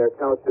reclining in their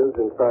couches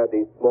inside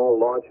the small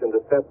launch and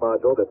descent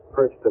module that's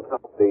perched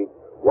atop the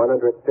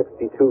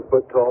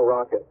 162-foot-tall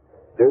rocket.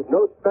 There's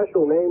no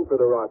special name for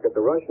the rocket.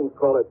 The Russians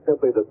call it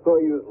simply the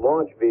Soyuz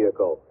launch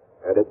vehicle,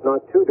 and it's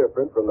not too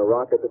different from the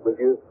rocket that was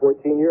used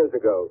 14 years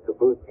ago to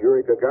boost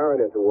Yuri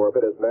Gagarin into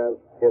orbit as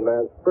man's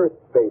first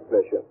space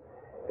mission.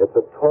 It's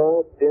a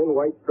tall, thin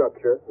white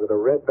structure with a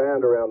red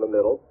band around the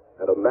middle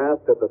and a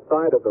mast at the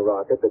side of the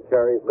rocket that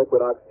carries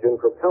liquid oxygen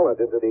propellant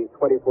into the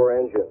 24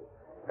 engines.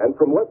 And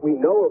from what we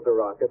know of the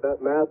rocket,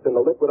 that mast and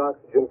the liquid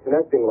oxygen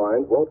connecting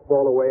lines won't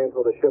fall away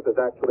until the ship is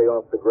actually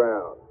off the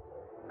ground.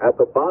 At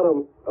the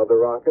bottom of the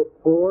rocket,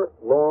 4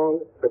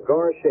 long,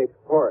 cigar-shaped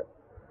parts.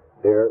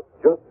 They're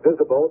just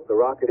visible. The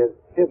rocket is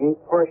hidden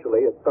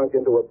partially. It's sunk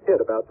into a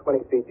pit about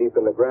 20 feet deep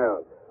in the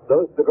ground.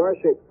 Those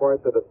cigar-shaped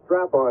parts are the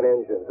strap-on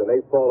engines, and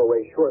they fall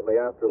away shortly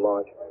after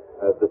launch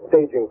as the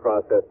staging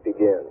process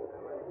begins.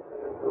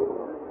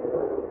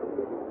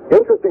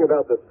 Interesting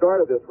about the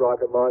start of this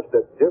rocket launch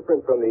that's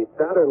different from the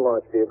Saturn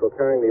launch vehicle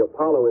carrying the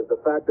Apollo is the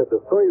fact that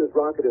the Soyuz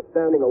rocket is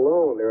standing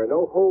alone. There are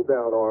no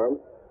hold-down arms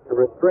to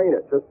restrain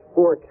it, just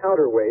 4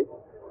 counterweights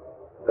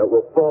that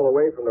will fall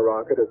away from the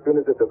rocket as soon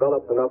as it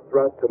develops enough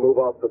thrust to move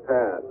off the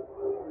pad.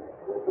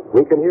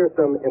 We can hear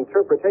some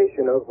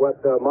interpretation of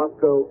what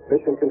Moscow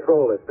Mission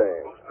Control is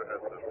saying.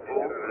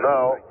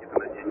 Now,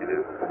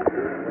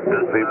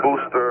 the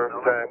booster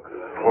tanks,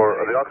 or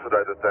the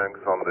oxidizer tanks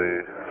on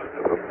the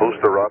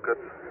booster rocket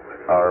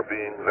are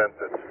being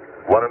vented.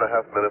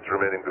 1.5 minutes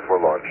remaining before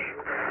launch.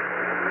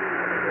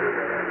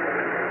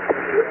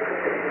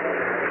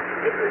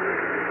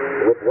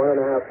 With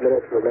 1.5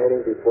 minutes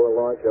remaining before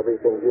launch,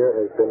 everything here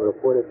has been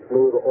reported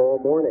smooth all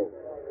morning.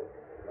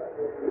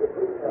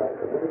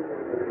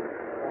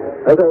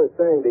 As I was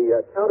saying,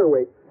 the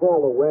counterweights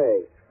fall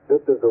away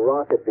just as the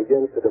rocket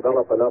begins to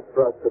develop enough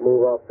thrust to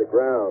move off the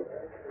ground.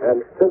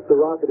 And since the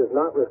rocket is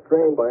not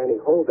restrained by any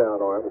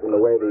hold-down arms in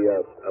the way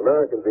the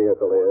American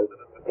vehicle is,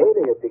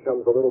 aiming it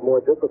becomes a little more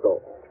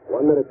difficult.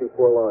 1 minute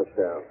before launch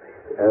now.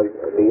 And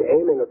the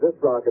aiming of this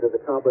rocket is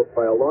accomplished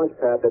by a launch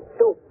pad that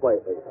tilts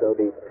slightly, so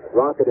the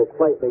rocket is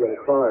slightly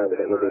inclined and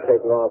it will be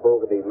taking off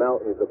over the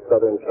mountains of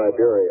southern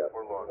Siberia.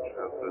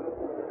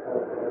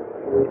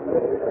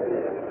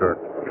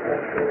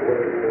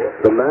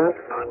 The mast,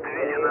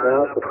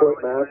 now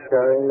support mast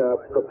carrying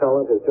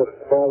propellant, has just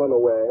fallen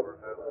away.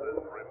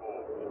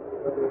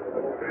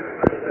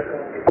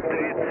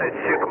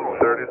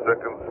 30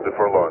 seconds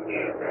before launch.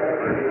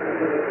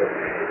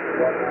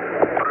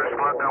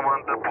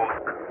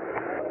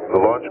 The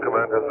launch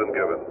command has been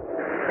given.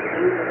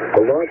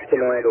 The launch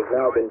command has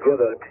now been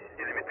given,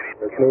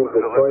 which means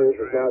that Soyuz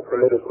is now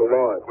committed to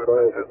launch.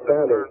 Soyuz is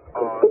standing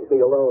completely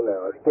alone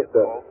now. It's just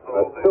a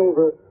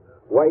silver,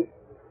 white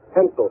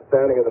pencil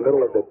standing in the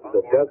middle of the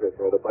desert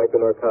near the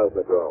Baikonur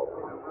Cosmodrome.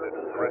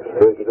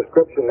 There's a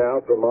description now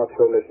from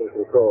Moscow Mission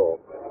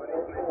Control.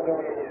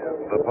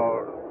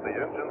 The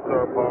engines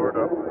are powered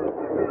up.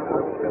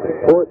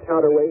 4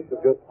 counterweights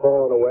have just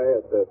fallen away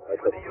at the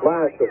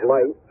flash of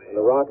light, and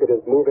the rocket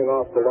is moving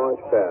off the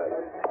launch pad.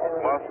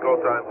 Moscow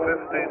time,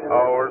 15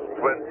 hours,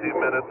 20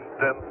 minutes,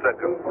 10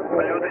 seconds. The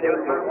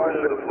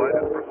flight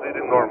is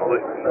proceeding normally.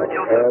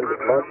 And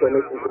Moscow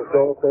Mission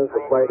Control says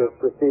the flight is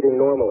proceeding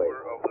normally.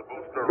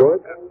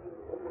 George?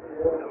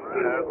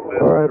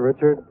 All right,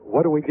 Richard.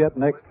 What do we get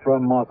next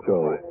from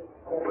Moscow?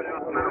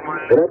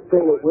 The next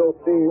thing that we'll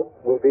see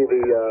will be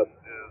the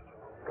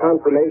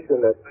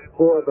confirmation that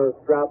 4 of those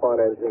strap-on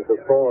engines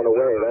have fallen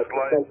away. That's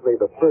essentially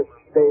the first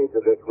stage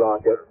of this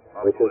rocket,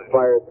 which is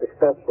fired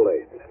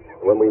successfully.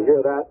 When we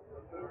hear that,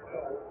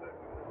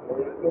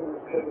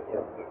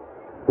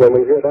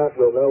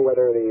 we'll know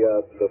whether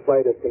the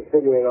flight is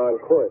continuing on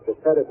course.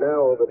 It's headed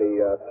now over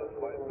the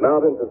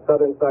mountains of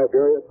southern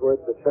Siberia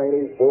towards the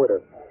Chinese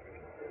border.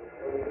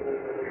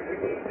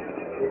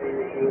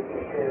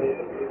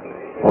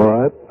 All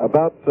right.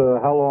 About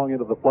how long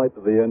into the flight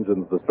do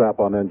the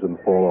strap-on engines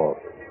fall off?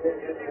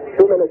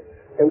 2 minutes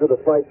into the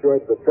flight,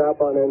 George, the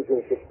strap-on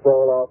engine should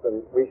fall off,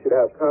 and we should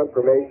have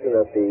confirmation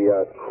that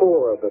the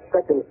core of the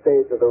second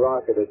stage of the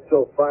rocket is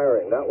still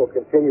firing. That will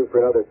continue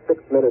for another 6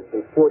 minutes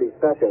and 40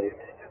 seconds.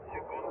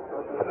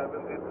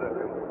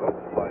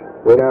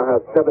 We now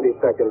have 70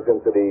 seconds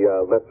into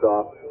the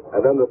liftoff,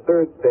 and then the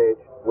third stage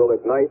will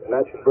ignite, and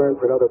that should burn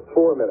for another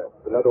 4 minutes.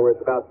 In other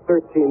words, about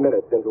 13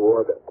 minutes into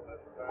orbit.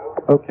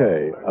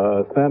 Okay.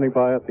 Standing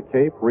by at the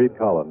Cape, Reed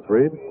Collins.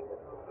 Reed?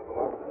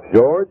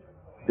 George?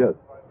 Yes.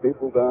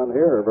 People down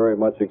here are very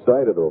much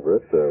excited over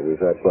it. We've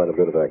had quite a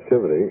bit of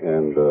activity,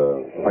 and...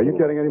 are you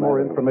getting any more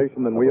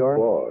information than we are?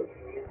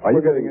 Are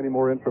you getting any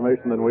more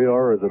information than we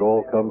are, or does it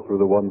all come through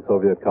the one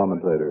Soviet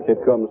commentator? It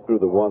comes through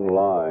the one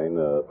line,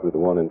 through the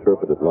one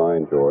interpreted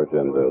line, George,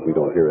 and we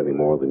don't hear any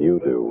more than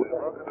you do.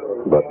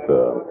 But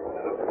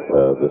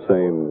the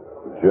same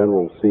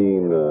general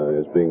scene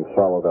is being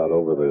followed out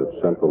over the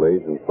Central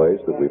Asian place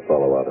that we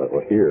follow out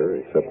over here,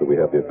 except that we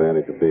have the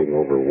advantage of being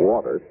over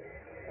water.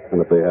 And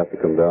if they have to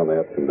come down, they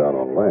have to come down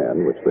on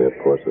land, which they, of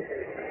course, have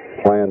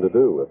planned to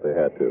do if they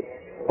had to.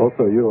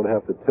 Also, you don't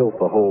have to tilt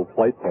the whole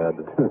flight pad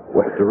to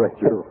direct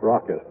your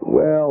rocket.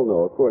 Well,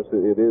 no, of course,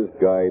 it is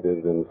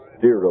guided and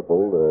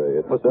steerable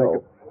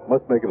itself.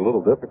 Must make it a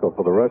little difficult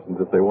for the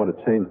Russians if they want to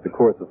change the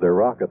course of their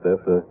rocket. They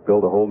have to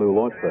build a whole new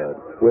launch pad.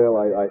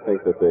 Well, I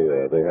think that they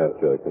have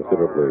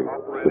considerably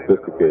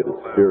sophisticated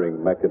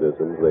steering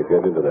mechanisms. They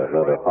get into that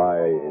rather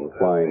high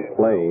inclined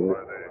plane,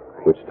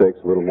 which takes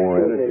a little more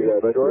energy,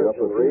 especially up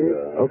at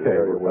the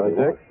area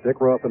where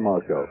Dick, we're up in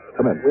Moscow.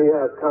 Come in. We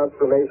have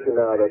confirmation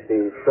now that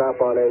the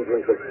strap-on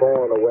engines have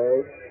fallen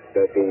away,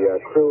 that the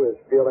crew is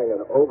feeling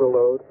an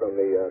overload from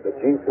the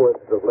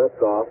G-forces of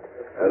liftoff,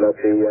 and that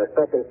the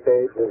second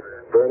stage is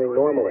burning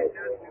normally.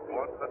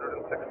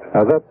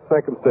 Now, that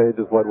second stage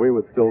is what we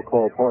would still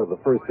call part of the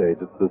first stage.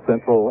 It's the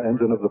central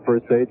engine of the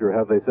first stage, or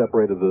have they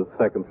separated the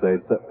second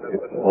stage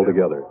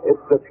altogether?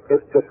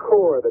 It's the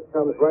core that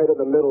comes right in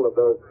the middle of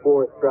those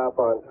 4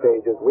 strap-on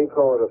stages. We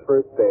call it a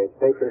first stage.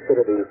 They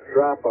consider the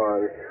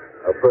strap-ons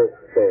a first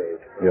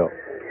stage. Yeah.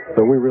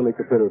 So we really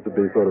consider it to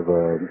be sort of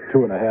a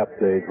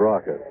 2.5-stage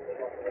rocket.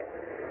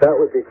 That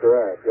would be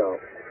correct, yeah.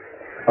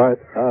 All right.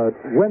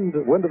 When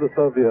do the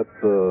Soviet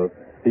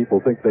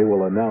people think they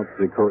will announce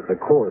the course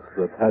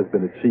that has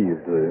been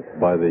achieved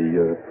by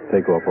the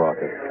takeoff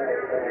rocket?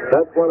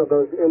 That's one of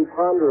those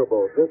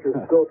imponderables. This is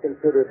still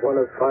considered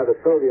by the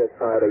Soviet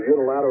side, a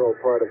unilateral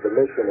part of the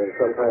mission in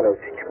some kind of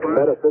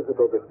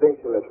metaphysical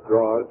distinction that's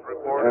drawn.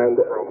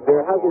 And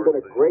there hasn't been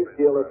a great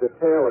deal of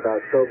detail about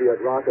Soviet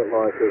rocket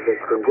launches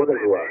that's been given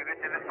to us.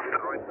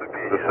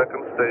 The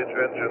second stage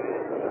engines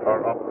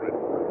are operating.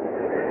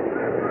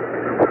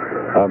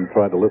 I'm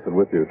trying to listen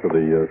with you to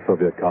the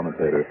Soviet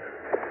commentator.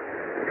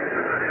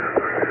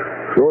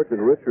 George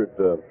and Richard,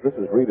 this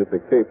is Reed at the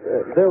Cape.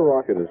 Their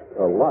rocket is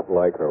a lot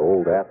like our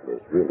old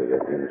Atlas, really,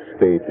 in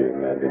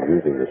staging and in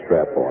using the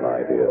strap-on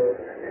idea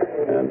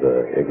and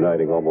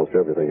igniting almost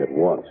everything at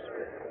once.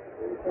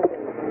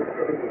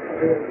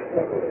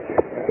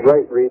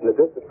 Right, Reed. And the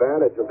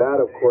disadvantage of that,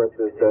 of course,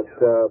 is that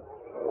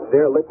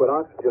their liquid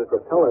oxygen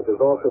propellant is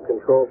also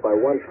controlled by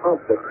one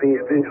pump that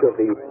feeds each of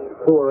the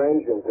 4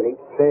 engines in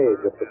each stage.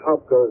 If the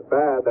pump goes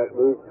bad, that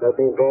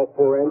means all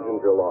 4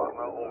 engines are lost.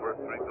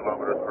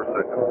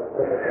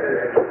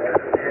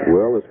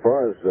 Well, as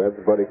far as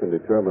everybody can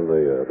determine,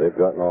 they've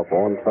gotten off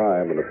on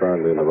time and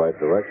apparently in the right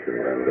direction,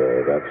 and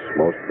that's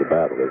most of the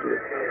battle, isn't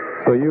it?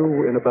 So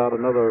you, in about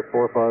another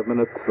 4 or 5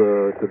 minutes,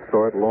 should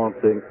start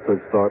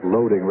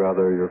loading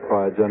your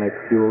cryogenic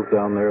fuels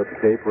down there at the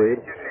Cape, Reed?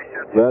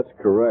 That's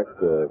correct.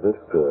 This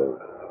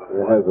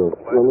has a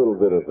little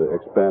bit of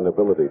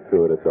expandability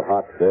to it. It's a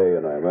hot day,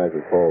 and I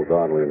imagine Paul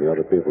Donnelly and the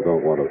other people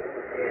don't want to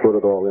put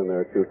it all in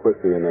there too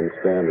quickly and then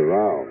stand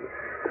around.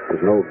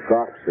 There's no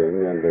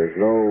doxing, and there's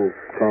no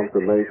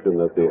confirmation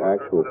that the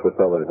actual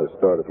propellant has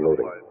started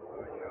loading.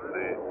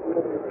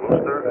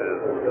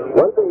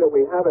 One thing that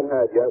we haven't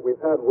had yet,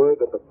 we've had word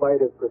that the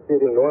flight is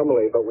proceeding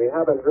normally, but we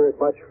haven't heard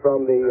much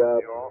from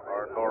the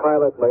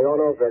pilot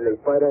Leonov and the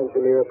flight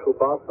engineer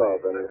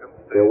Kubasov, and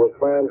there were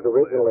plans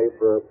originally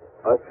for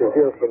us to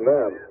hear from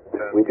them.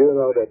 We do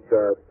know that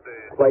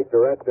flight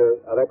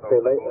director Alexei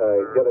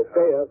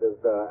Yeleseyev is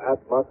at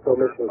Moscow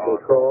Mission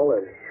Control,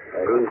 and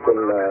he's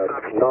been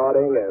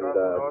nodding and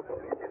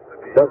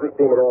doesn't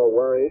seem at all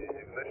worried.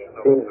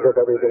 Seems as if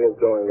everything is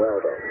going well,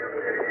 though.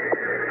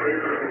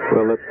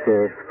 Well, it's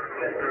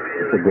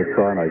a good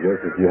sign, I guess,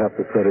 if you have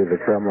to study the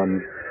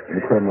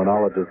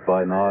Kremlinologists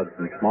by nods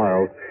and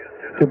smiles.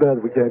 Too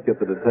bad we can't get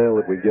the detail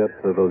that we get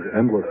those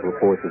endless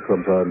reports it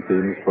sometimes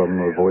seems from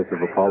the voice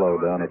of Apollo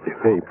down at the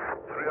Cape.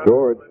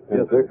 George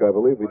and Dick, I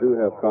believe we do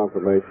have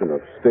confirmation of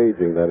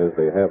staging. That is,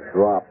 they have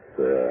dropped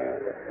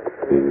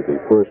the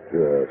first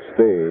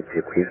stage,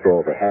 which we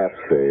call the half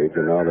stage,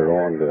 and now they're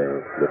on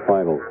the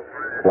final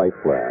flight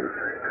plan.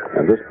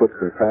 And this puts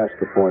them past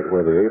the point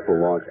where the April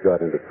launch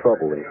got into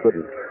trouble and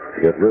couldn't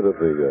get rid of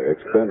the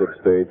expended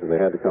stage, and they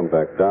had to come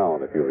back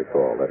down, if you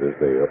recall. That is,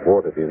 they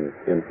aborted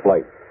in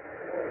flight.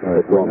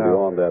 They've gone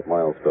beyond that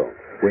milestone.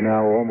 We're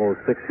now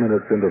almost 6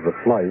 minutes into the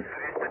flight,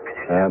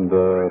 and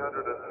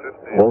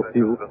all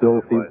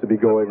still seems to be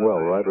going well,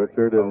 right,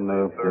 Richard, in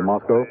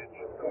Moscow?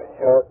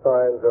 All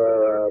signs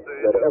are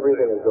that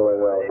everything is going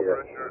well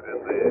here.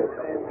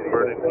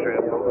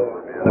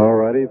 All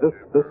righty. This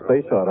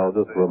space shot, I'll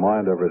just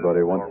remind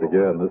everybody once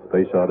again, this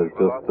space shot is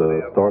just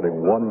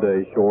starting 1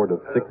 day short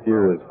of 6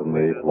 years from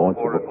the launch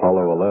of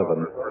Apollo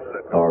 11,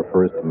 our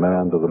first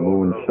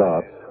man-to-the-moon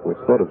shot, which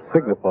sort of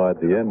signified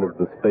the end of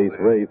the space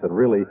race and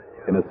really,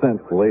 in a sense,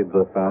 laid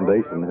the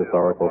foundation,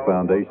 historical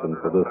foundation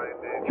for this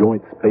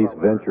joint space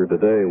venture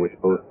today, which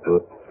both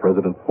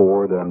President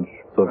Ford and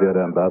Soviet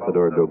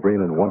Ambassador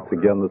Dobrynin once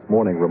again this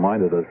morning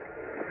reminded us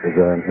is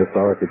an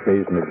historic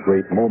occasion of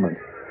great moment,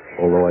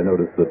 although I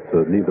noticed that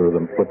neither of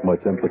them put much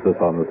emphasis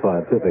on the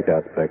scientific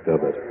aspect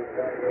of it.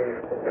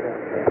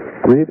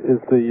 Reed, is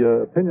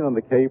the opinion on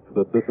the Cape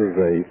that this is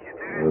a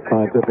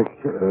scientific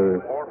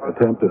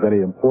attempt of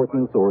any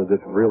importance, or is it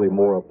really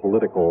more a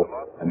political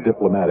and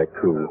diplomatic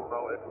coup?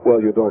 Well,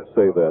 you don't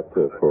say that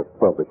for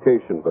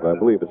publication, but I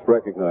believe it's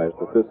recognized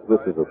that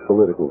this is a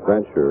political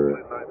venture,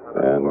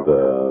 and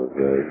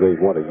they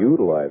want to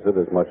utilize it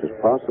as much as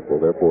possible.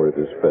 Therefore, it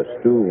is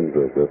festooned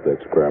with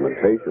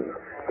experimentation.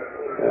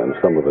 And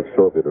some of it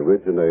Soviet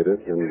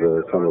originated,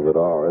 and some of it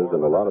ours,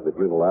 and a lot of it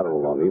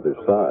unilateral on either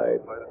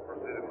side.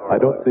 I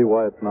don't see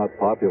why it's not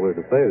popular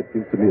to say it. It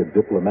seems to be a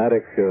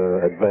diplomatic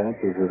advance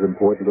is as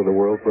important to the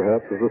world,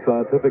 perhaps, as a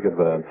scientific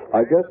advance.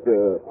 I guess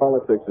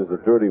politics is a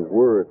dirty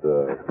word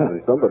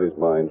in somebody's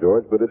mind,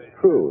 George, but it's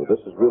true. This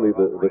is really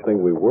the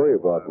thing we worry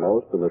about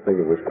most, and the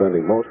thing that we're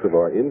spending most of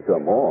our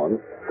income on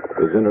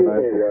is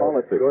international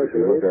politics, if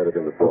you look at it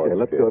in the broad Okay,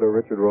 let's go to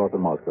Richard Roth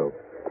in Moscow.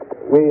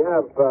 We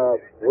have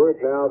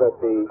word now that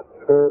the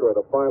third or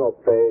the final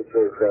stage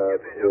is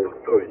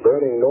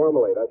burning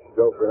normally. That should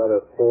go for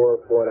another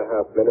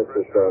 4.5 minutes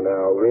or so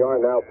now. We are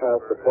now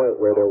past the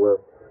point where there were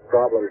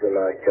problems in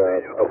that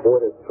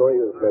aborted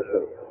Soyuz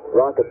mission.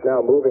 Rocket's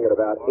now moving at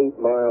about 8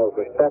 miles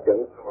a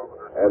second,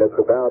 and it's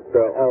about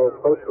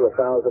close to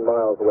 1,000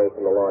 miles away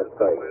from the launch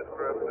site.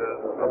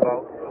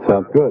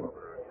 Sounds good.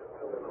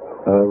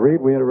 Reed,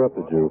 we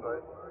interrupted you.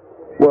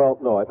 Well,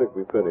 no, I think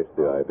we finished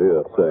the idea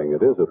of saying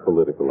it is a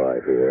political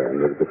idea,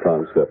 and that the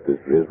concept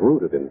is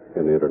rooted in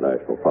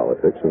international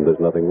politics, and there's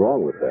nothing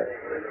wrong with that.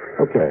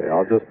 Okay,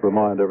 I'll just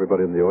remind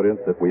everybody in the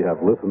audience that we have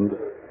listened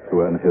to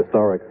an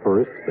historic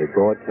first, a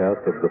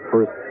broadcast of the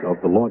first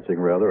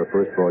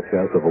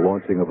broadcast of a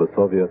launching of a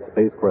Soviet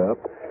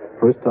spacecraft.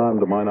 First time,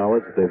 to my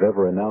knowledge, they've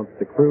ever announced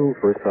the crew,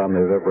 first time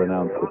they've ever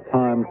announced the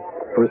time,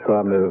 first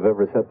time they've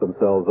ever set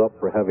themselves up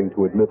for having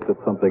to admit that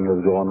something has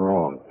gone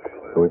wrong.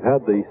 So we've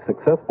had the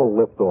successful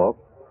liftoff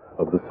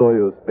of the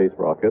Soyuz space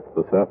rockets.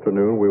 This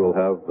afternoon we will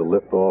have the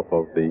liftoff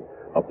of the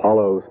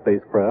Apollo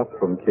spacecraft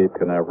from Cape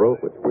Canaveral,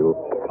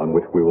 on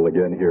which we will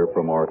again hear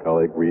from our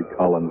colleague Reed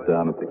Collins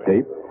down at the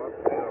Cape.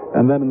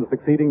 And then in the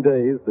succeeding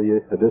days, the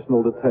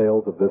additional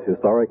details of this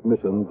historic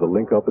mission, the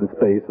link up in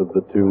space of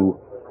the two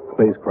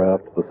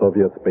spacecraft, the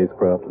Soviet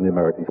spacecraft and the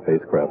American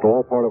spacecraft,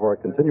 all part of our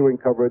continuing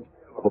coverage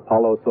of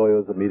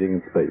Apollo-Soyuz, a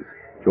meeting in space.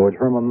 George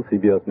Herman,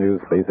 CBS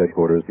News, Space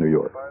Headquarters, New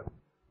York.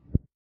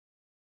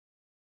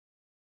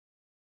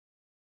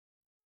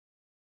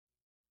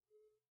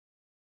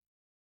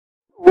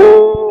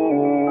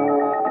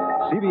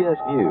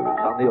 CBS News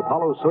on the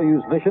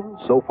Apollo-Soyuz mission.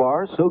 So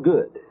far, so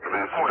good.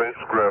 The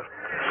spacecraft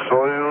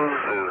Soyuz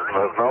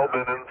has now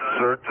been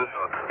inserted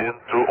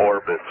into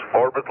orbit.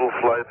 Orbital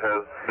flight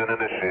has been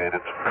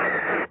initiated.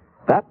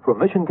 That from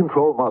Mission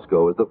Control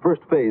Moscow as the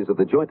first phase of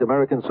the joint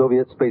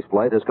American-Soviet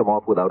spaceflight has come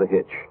off without a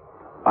hitch.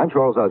 I'm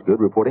Charles Osgood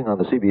reporting on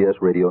the CBS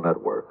radio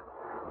network.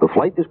 The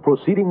flight is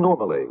proceeding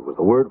normally, was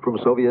the word from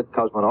Soviet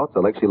cosmonauts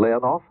Alexei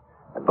Leonov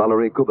and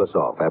Valery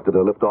Kubasov after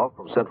their liftoff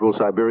from central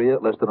Siberia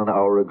less than an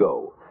hour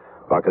ago,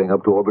 rocketing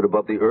up to orbit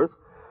above the Earth,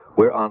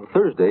 where on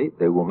Thursday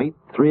they will meet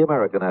 3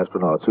 American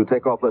astronauts who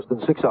take off less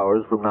than 6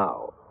 hours from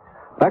now.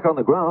 Back on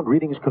the ground,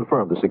 readings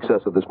confirm the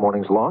success of this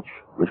morning's launch.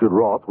 Richard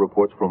Roth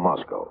reports from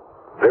Moscow.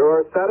 There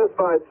are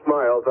satisfied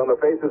smiles on the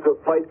faces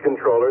of flight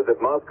controllers at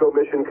Moscow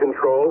Mission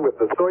Control with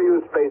the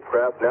Soyuz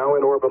spacecraft now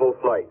in orbital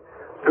flight.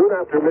 Soon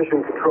after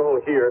Mission Control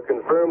here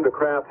confirmed the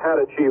craft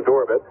had achieved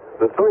orbit,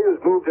 the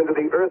Soyuz moved into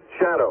the Earth's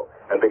shadow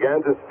and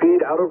began to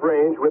speed out of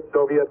range with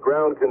Soviet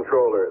ground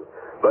controllers.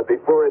 But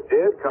before it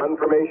did,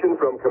 confirmation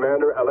from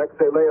Commander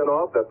Alexei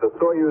Leonov that the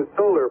Soyuz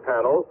solar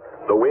panels,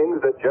 the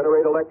wings that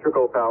generate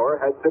electrical power,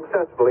 had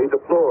successfully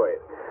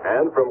deployed.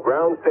 And from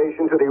ground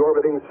station to the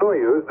orbiting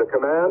Soyuz, the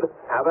command,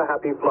 have a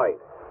happy flight.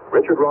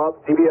 Richard Roth,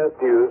 CBS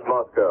News,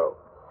 Moscow.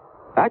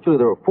 Actually,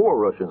 there are 4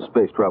 Russian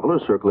space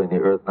travelers circling the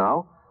Earth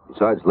now.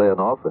 Besides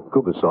Leonov and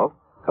Kubasov,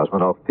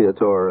 cosmonaut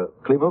Pyotr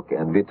Klimuk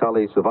and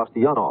Vitaly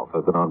Sevastyanov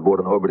have been on board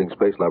an orbiting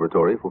space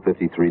laboratory for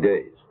 53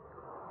 days.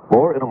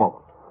 More in a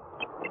moment.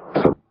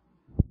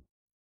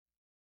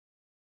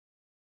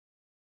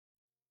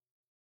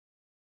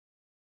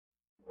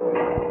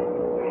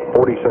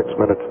 46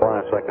 minutes,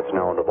 5 seconds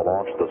now into the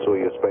launch of the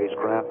Soyuz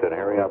spacecraft. And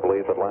Harry, I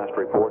believe that last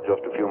report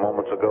just a few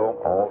moments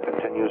ago, all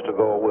continues to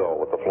go well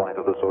with the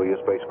flight of the Soyuz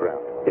spacecraft.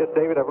 Yes,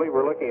 David, I believe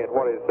we're looking at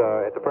what is,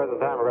 at the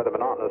present time, a rather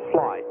monotonous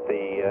flight.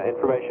 The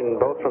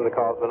information both from the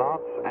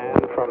cosmonauts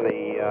and from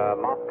the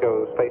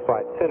Moscow Space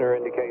Flight Center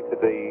indicates that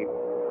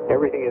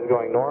everything is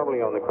going normally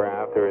on the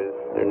craft. There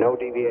are no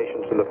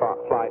deviations from the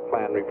flight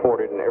plan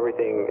reported, and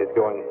everything is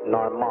going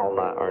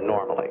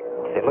normally.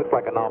 It looks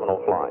like a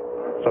nominal flight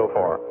so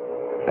far.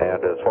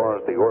 And as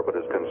far as the orbit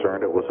is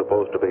concerned, it was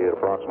supposed to be at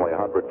approximately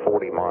 140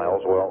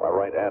 miles. Well,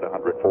 right at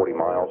 140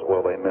 miles.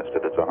 Well, they missed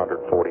it. It's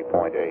 140.8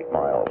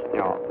 miles.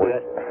 Yeah.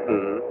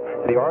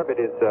 The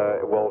orbit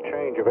will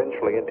change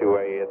eventually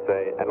into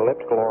an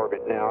elliptical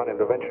orbit now, and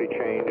it'll eventually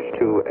change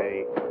to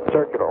a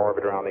circular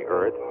orbit around the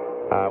Earth,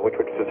 which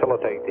would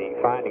facilitate the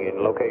finding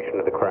and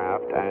location of the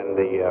craft and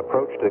the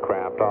approach to the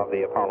craft of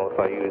the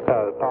Apollo-Soyuz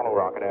Apollo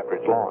rocket after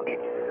its launch.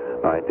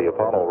 Right, the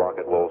Apollo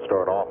rocket will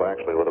start off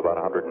actually with about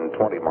a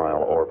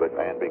 120-mile orbit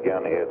and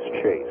begin its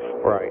chase.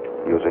 Right.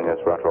 Using its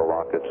retro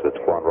rockets, its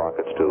quad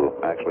rockets, to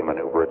actually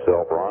maneuver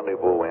itself.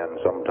 Rendezvous in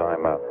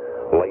sometime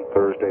late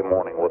Thursday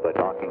morning with a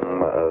docking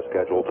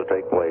scheduled to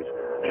take place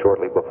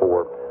shortly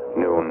before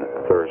noon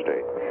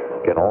Thursday.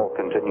 Again, all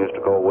continues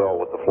to go well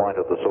with the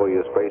flight of the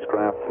Soyuz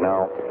spacecraft.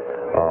 Now,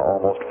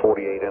 almost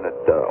 48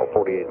 minutes,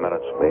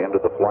 the end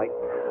of the flight.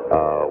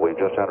 We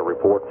just had a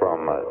report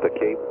from the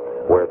Cape,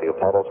 where the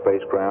Apollo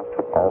spacecraft,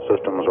 all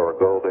systems are a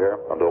go there,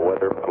 and the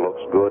weather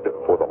looks good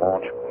for the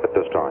launch at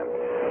this time.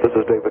 This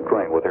is David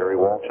Crane with Harry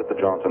Walsh at the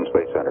Johnson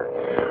Space Center.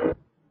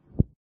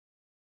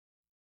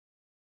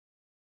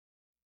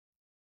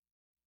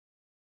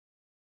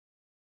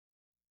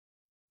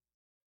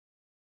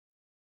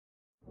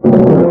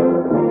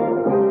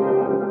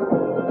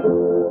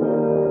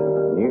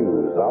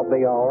 News of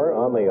the hour,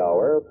 on the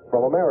hour,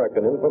 from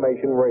American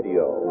Information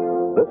Radio.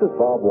 This is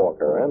Bob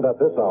Walker, and at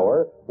this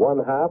hour,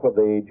 one half of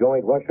the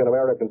joint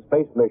Russian-American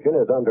space mission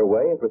is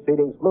underway and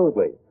proceeding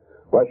smoothly.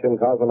 Russian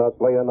cosmonauts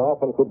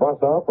Leonov and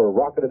Kubasov were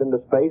rocketed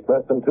into space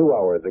less than 2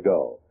 hours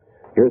ago.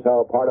 Here's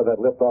how part of that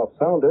liftoff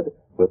sounded,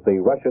 with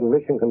the Russian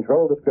mission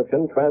control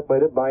description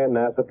translated by a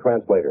NASA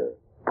translator.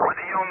 The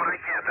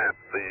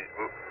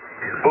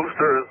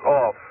booster is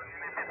off.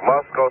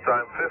 Moscow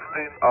time,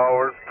 15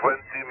 hours, 20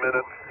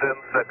 minutes, 10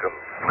 seconds.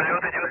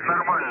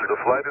 The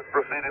flight is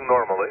proceeding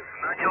normally.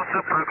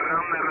 The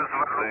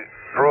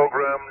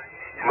program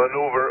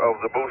maneuver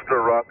of the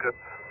booster rocket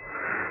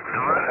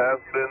has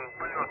been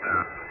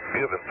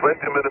given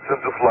 20 minutes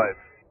into flight.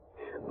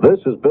 This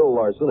is Bill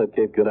Larson at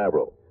Cape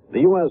Canaveral.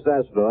 The U.S.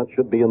 astronauts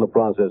should be in the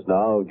process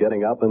now of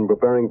getting up and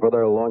preparing for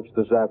their launch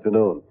this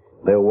afternoon.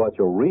 They'll watch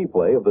a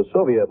replay of the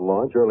Soviet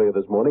launch earlier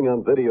this morning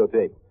on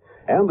videotape.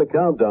 And the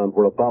countdown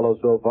for Apollo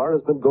so far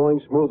has been going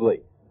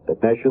smoothly.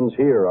 Technicians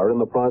here are in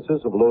the process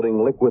of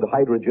loading liquid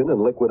hydrogen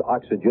and liquid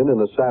oxygen in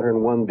the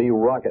Saturn 1B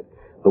rocket.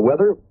 The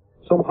weather?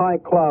 Some high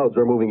clouds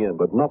are moving in,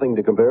 but nothing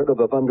to compare to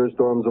the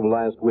thunderstorms of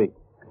last week.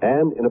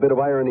 And, in a bit of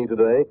irony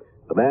today,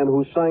 the man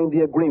who signed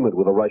the agreement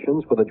with the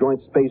Russians for the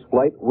joint space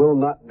flight will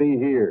not be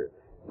here.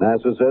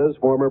 NASA says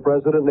former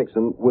President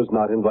Nixon was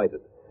not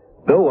invited.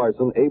 Bill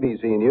Larson,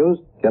 ABC News,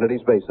 Kennedy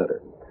Space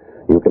Center.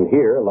 You can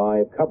hear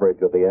live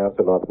coverage of the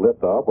astronauts'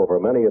 liftoff over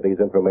many of these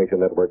information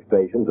network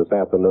stations this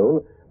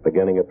afternoon,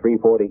 beginning at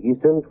 3:40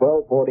 Eastern,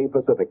 12:40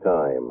 Pacific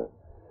Time.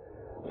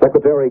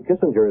 Secretary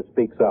Kissinger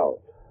speaks out.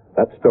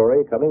 That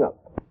story coming up.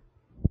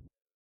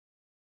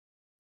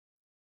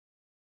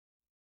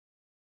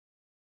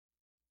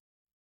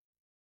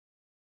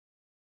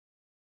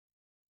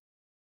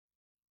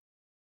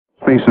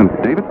 Space Center.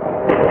 David?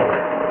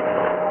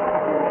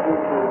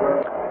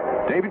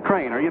 David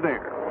Crane, are you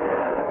there?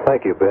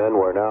 Thank you, Ben.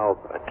 We're now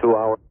at 2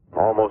 hours,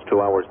 almost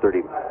 2 hours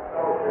 30.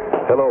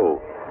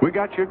 Hello. We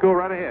got you. Go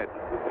right ahead.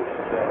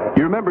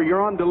 You remember,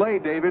 you're on delay,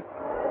 David.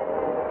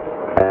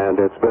 And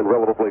it's been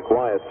relatively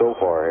quiet so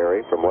far,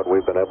 Harry, from what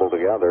we've been able to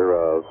gather.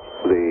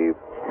 The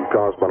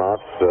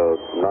cosmonauts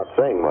not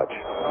saying much.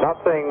 Not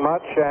saying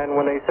much, and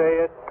when they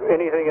say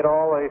anything at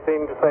all, they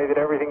seem to say that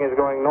everything is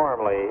going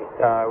normally.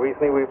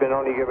 Recently, we've been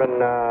only given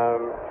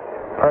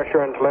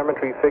pressure and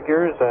telemetry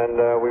figures,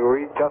 and we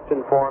were just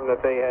informed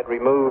that they had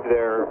removed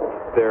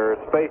their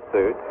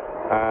spacesuits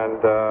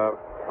and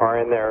are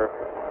in their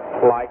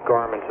flight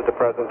garments at the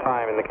present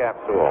time in the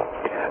capsule.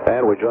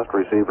 And we just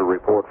received a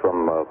report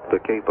from the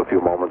Cape a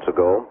few moments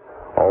ago.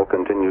 All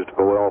continues to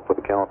go well for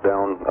the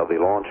countdown of the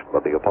launch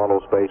of the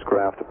Apollo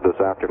spacecraft this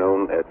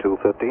afternoon at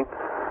 2:50.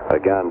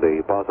 Again,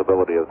 the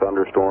possibility of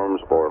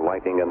thunderstorms or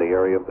lightning in the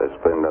area has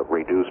been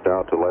reduced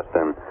out to less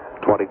than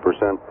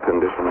 20%.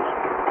 Conditions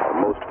are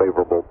most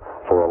favorable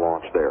for a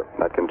launch there.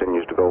 That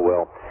continues to go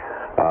well.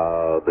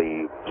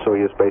 The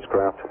Soyuz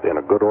spacecraft in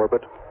a good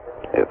orbit.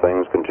 If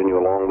things continue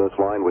along this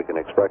line, we can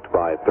expect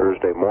by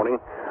Thursday morning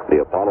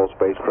the Apollo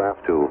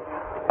spacecraft to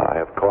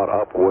have caught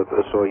up with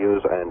the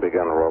Soyuz and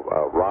begun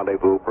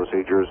rendezvous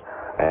procedures,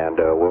 and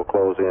we'll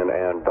close in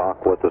and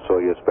dock with the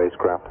Soyuz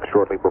spacecraft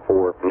shortly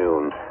before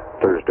noon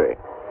Thursday.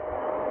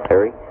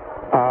 Harry?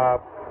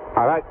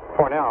 I'd like to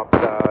point out,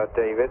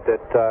 David,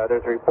 that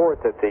there's a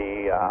report that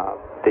the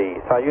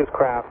Soyuz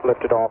craft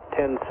lifted off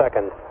 10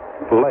 seconds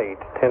late,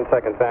 10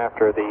 seconds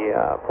after the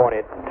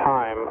appointed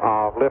time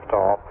of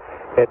liftoff.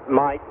 It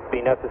might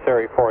be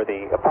necessary for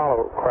the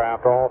Apollo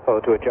craft also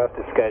to adjust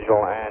its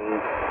schedule, and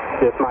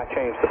this might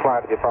change the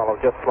flight of the Apollo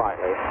just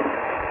slightly.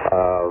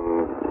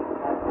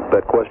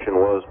 That question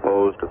was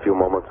posed a few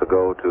moments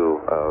ago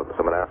to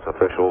some NASA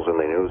officials in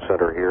the news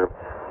center here.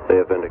 They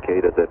have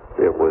indicated that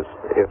it was,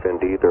 if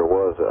indeed there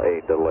was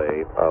a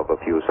delay of a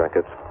few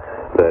seconds,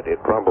 that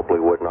it probably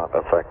would not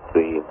affect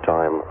the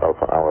time of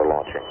our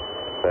launching.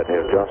 That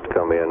has just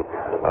come in,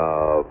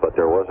 but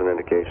there was an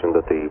indication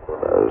that the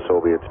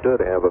Soviets did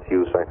have a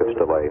few seconds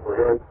delay.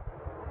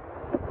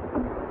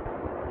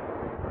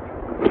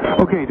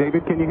 Okay,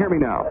 David, can you hear me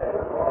now?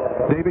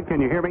 David,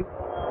 can you hear me?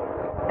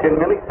 10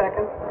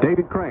 milliseconds?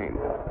 David Crane.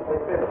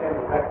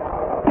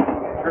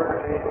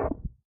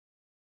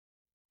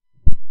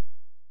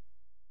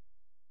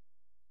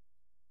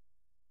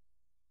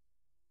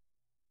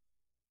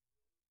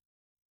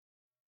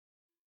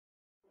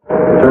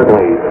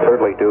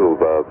 Certainly do,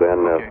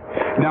 Ben. Okay.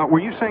 Now, were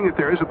you saying that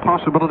there is a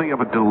possibility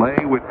of a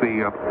delay with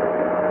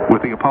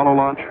the Apollo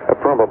launch?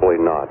 Probably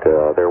not.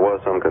 There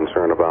was some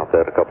concern about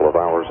that a couple of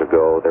hours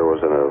ago. There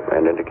was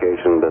an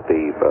indication that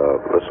the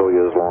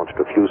Soyuz launched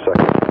a few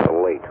seconds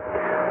late.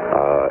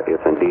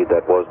 If indeed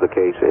that was the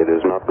case, it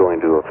is not going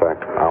to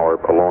affect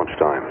our launch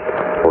time.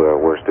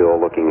 We're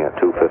still looking at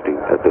 2:50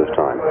 at this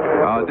time.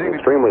 David,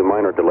 extremely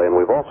minor delay, and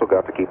we've also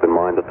got to keep in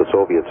mind that the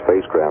Soviet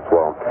spacecraft,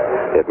 well,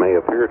 it may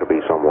appear to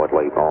be somewhat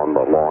late on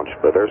the launch,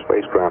 but their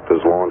spacecraft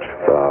is launched.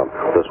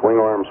 The swing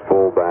arms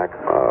pull back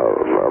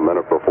a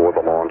minute before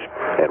the launch,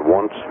 and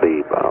once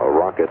the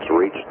rockets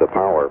reach the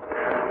power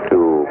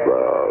to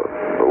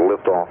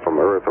lift off from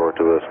Earth or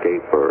to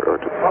escape or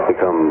to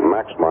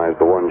maximize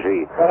the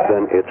 1G,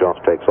 then it just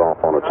takes off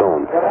on its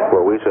own.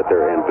 Where we sit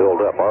there and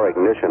build up, our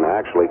ignition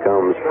actually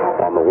comes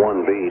on the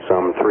 1B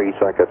some 3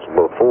 seconds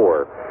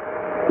before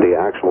the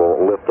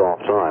actual liftoff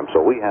time.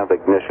 So we have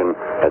ignition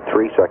at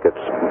 3 seconds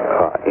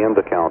in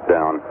the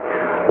countdown,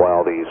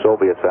 while the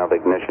Soviets have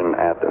ignition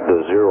at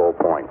the 0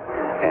 point.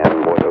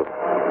 And what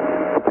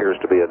appears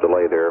to be a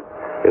delay there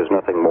is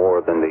nothing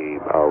more than the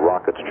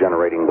rockets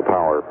generating the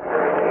power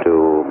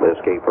to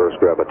escape Earth's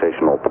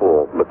gravitational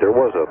pull. But there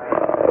was a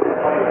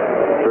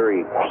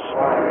very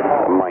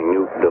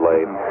minute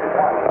delay.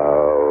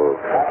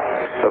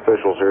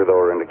 Officials here, though,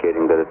 are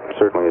indicating that it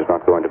certainly is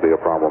not going to be a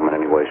problem in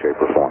any way, shape,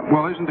 or form.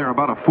 Well, isn't there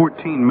about a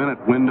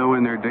 14-minute window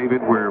in there,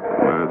 David, where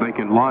they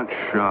can launch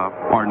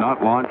or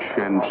not launch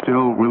and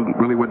still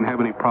really wouldn't have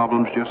any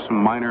problems, just some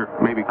minor,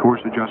 maybe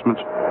course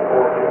adjustments?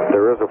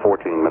 There is a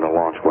 14-minute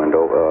launch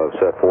window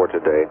set for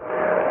today,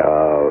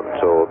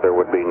 so there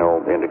would be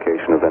no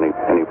indication of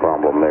any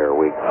problem there.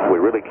 We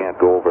really can't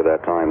go over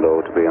that time,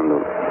 though, to be in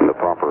the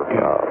proper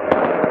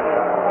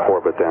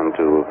orbit then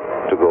to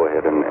go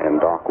ahead and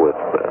dock with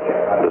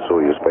the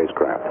Soyuz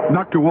spacecraft.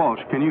 Dr.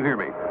 Walsh, can you hear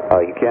me?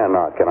 You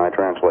cannot. Can I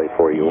translate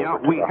for you? Yeah,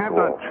 we have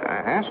not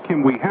asked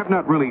him. We have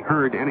not really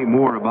heard any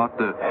more about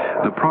the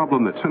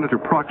problem that Senator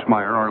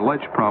Proxmire, our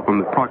alleged problem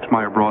that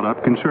Proxmire brought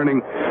up concerning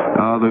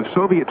the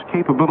Soviets'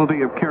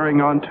 capability of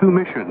carrying on 2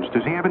 missions.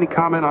 Does he have any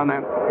comment on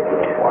that?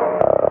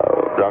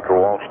 Dr.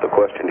 Walsh, the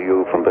question to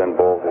you from Ben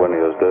Baldwin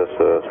is this.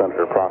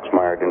 Senator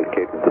Proxmire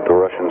indicated that the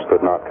Russians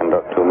could not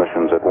conduct 2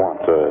 missions at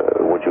once.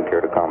 Would you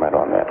care to comment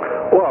on that?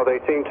 Well, they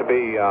seem to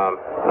be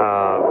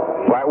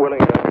quite willing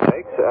to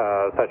undertake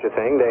such a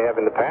thing. They have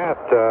in the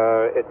past,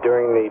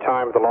 during the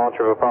time of the launch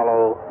of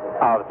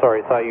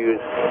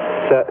Soyuz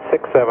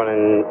 6, 7,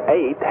 and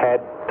 8,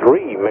 had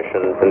 3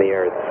 missions in the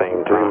air at the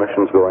same time. 3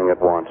 missions going at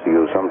once.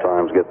 You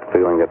sometimes get the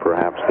feeling that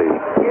perhaps the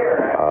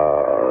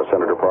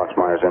Senator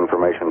Proxmire's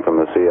information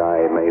from the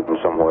CIA may have been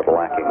somewhat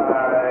lacking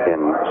in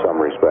some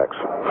respects.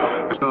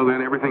 So then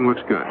everything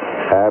looks good.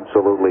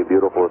 Absolutely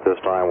beautiful at this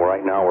time.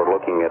 Right now we're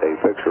looking at a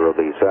picture of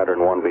the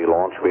Saturn 1B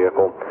launch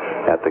vehicle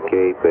at the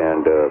Cape,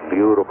 and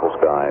beautiful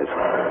skies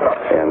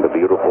and the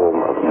beautiful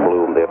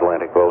blue of the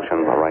Atlantic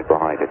Ocean right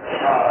behind it.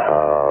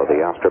 The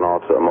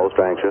astronauts are most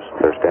anxious.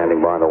 They're standing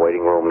by in the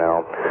waiting room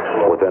now.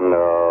 Within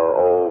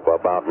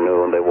about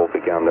noon, they will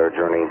begin their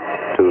journey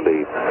to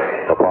the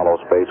Apollo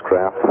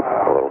spacecraft.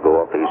 They'll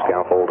go up the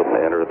scaffold and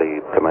enter the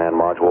command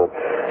module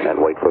and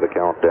wait for the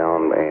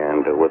countdown,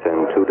 and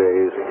within 2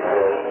 days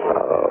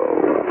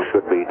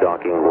should be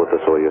docking with the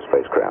Soyuz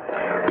spacecraft.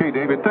 Okay,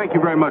 David, thank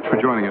you very much for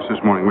joining us this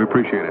morning. We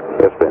appreciate it.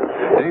 Yes, Ben.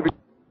 David.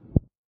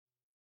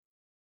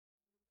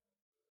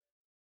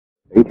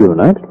 Stay tuned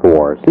next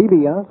for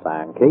CBS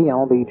and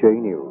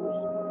KLBJ News.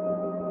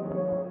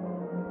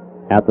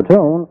 At the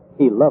tone,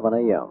 11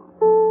 a.m.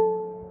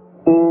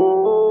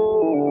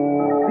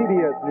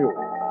 CBS News.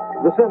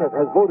 The Senate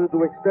has voted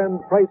to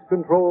extend price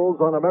controls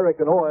on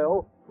American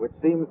oil, which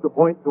seems to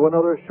point to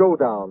another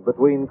showdown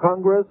between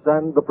Congress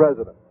and the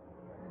President.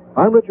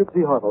 I'm Richard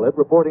C. Huddlett,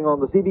 reporting on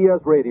the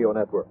CBS radio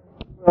network.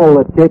 Well,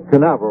 at Cape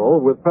Canaveral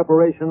with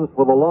preparations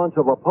for the launch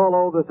of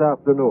Apollo this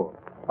afternoon.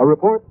 A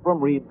report from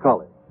Reed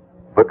Collins.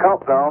 The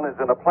countdown is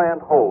in a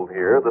planned hold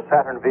here, the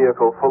Saturn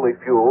vehicle fully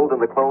fueled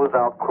and the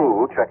closed-out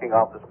crew checking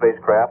out the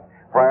spacecraft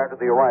prior to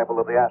the arrival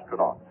of the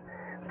astronauts.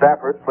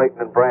 Stafford,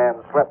 Slayton, and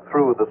Brand slept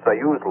through the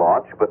Soyuz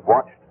launch, but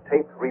watched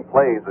taped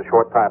replays a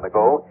short time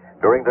ago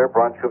during their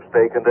brunch of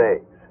steak and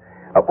eggs.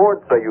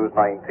 Aboard Soyuz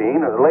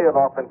 19,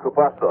 Leonov and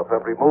Kubasov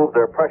have removed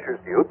their pressure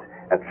suits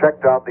and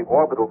checked out the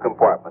orbital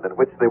compartment in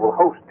which they will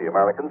host the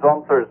Americans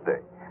on Thursday.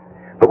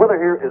 The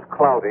weather here is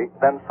cloudy,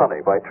 then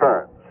sunny by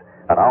turns.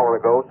 An hour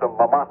ago, some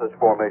mammatus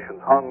formations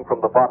hung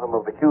from the bottom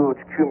of the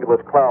huge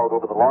cumulus cloud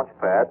over the launch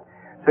pad,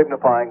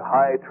 signifying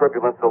high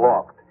turbulence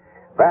aloft.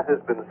 That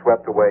has been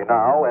swept away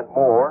now, and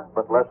more,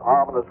 but less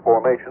ominous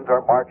formations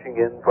are marching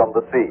in from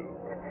the sea.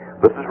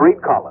 This is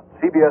Reed Collins,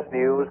 CBS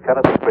News,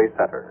 Kennedy Space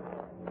Center.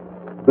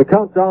 The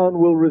countdown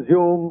will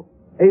resume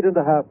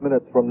 8.5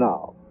 minutes from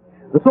now.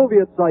 The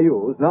Soviet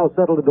Soyuz, now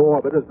settled into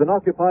orbit, has been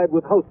occupied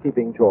with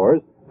housekeeping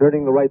chores,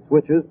 turning the right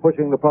switches,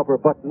 pushing the proper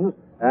buttons,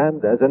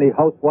 and, as any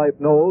housewife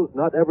knows,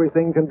 not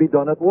everything can be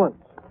done at once.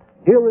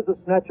 Here is a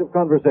snatch of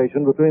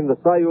conversation between the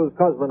Soyuz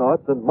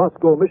cosmonauts and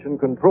Moscow Mission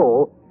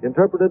Control,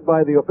 interpreted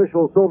by the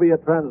official Soviet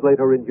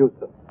translator in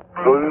Houston.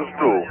 Soyuz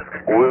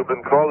 2, we've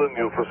been calling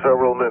you for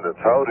several minutes.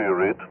 How do you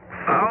read?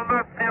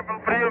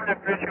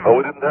 Oh,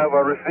 we didn't have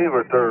our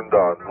receiver turned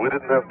on. We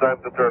didn't have time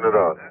to turn it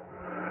on.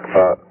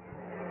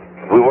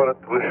 We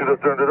should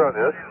have turned it on,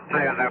 yes?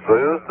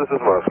 Soyuz, this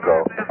is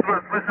Moscow.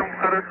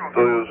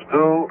 Soyuz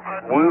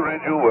 2, we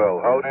read you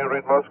well. How do you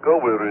read Moscow?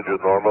 We read you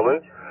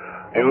normally.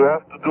 You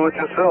have to do it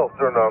yourself,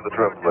 turn on the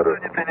transmitter.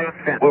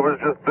 We were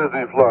just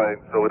busy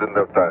flying, so we didn't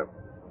have time.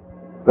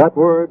 That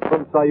word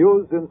from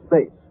Soyuz in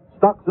space.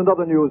 Stocks and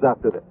other news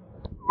after this.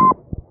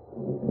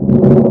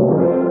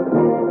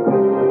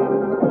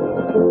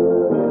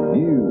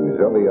 News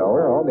on the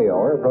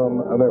hour from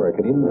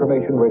American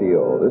Information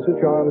Radio. This is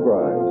John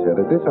Grimes, and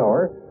at this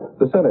hour,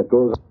 the Senate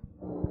goes...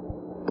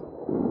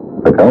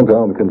 The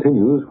countdown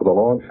continues for the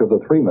launch of the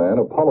three-man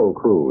Apollo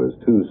crew as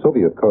two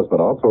Soviet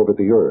cosmonauts orbit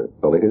the Earth.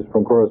 The latest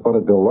from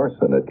correspondent Bill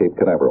Larson at Cape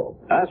Canaveral.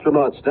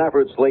 Astronauts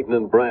Stafford, Slayton,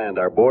 and Brand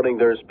are boarding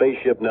their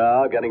spaceship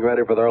now, getting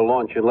ready for their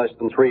launch in less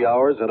than 3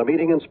 hours, and a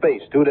meeting in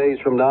space 2 days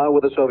from now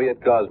with the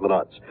Soviet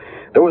cosmonauts.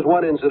 There was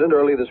one incident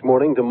early this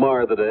morning to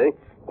mar the day,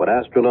 when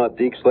astronaut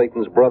Deke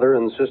Slayton's brother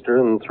and sister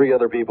and 3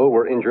 other people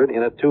were injured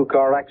in a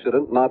 2-car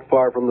accident not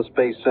far from the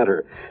Space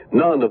Center.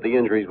 None of the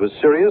injuries was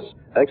serious,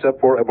 except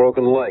for a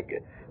broken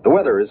leg. The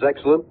weather is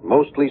excellent,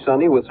 mostly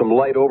sunny with some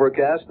light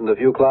overcast and a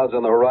few clouds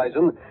on the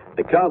horizon.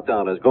 The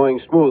countdown is going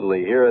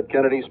smoothly here at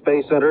Kennedy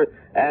Space Center,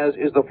 as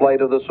is the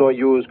flight of the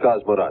Soyuz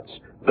cosmonauts.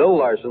 Bill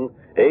Larson,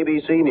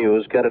 ABC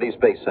News, Kennedy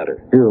Space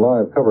Center. Here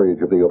live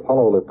coverage of the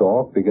Apollo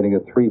liftoff beginning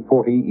at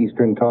 3:40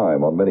 Eastern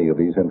Time on many of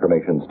these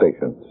information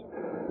stations.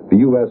 The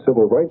U.S.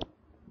 Civil Rights...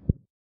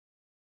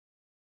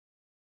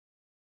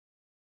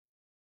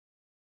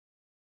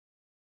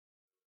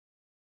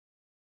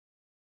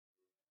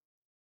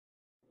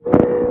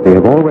 They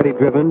have already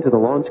driven to the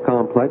launch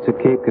complex at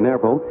Cape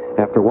Canaveral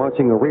after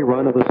watching a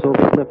rerun of the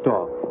Soviet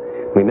liftoff.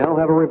 We now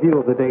have a review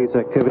of the day's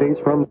activities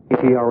from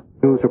KTR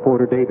News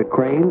reporter David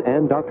Crane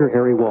and Dr.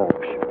 Harry Walsh.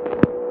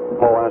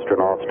 All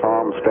astronauts,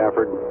 Tom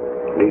Stafford,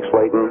 Deke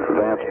Slayton,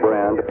 Vance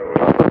Brand,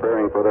 are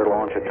preparing for their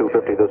launch at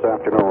 2:50 this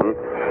afternoon.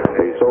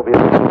 The Soviet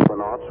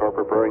astronauts are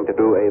preparing to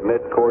do a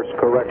mid-course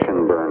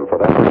correction burn. For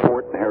that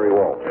report, Harry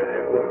Walsh.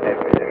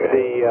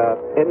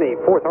 In the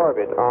fourth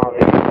orbit of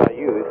the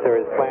Soyuz, there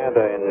is planned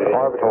an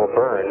orbital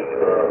burn,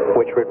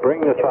 which would bring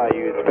the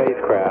Soyuz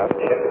spacecraft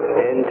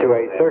into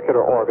a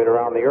circular orbit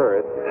around the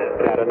Earth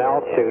at an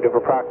altitude of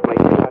approximately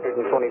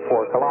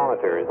 224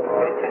 kilometers.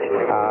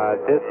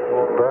 This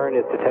burn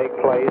is to take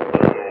place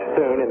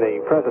soon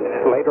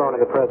later on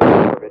in the present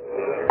orbit,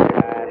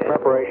 and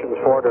preparations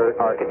for it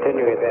are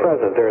continuing at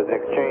present. There is an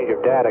exchange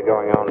of data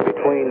going on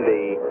between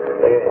the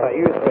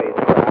Soyuz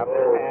spacecraft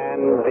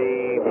and the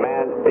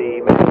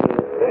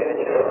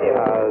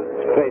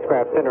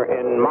spacecraft center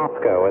in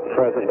Moscow at the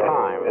present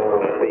time.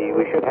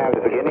 We should have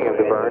the beginning of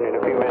the burn in a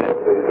few minutes.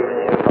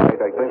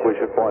 I think we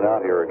should point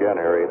out here again,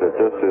 Harry, that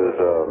this is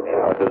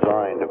a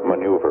designed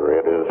maneuver.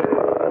 It is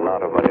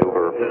not a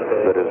maneuver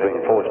that is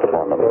being forced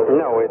upon them.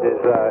 No, it is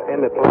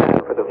in the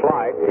plan for the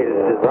flight. It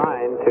is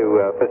designed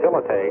to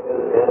facilitate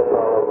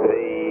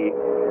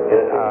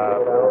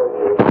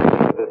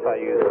the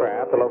Soyuz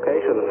craft, the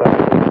location of the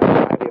Soyuz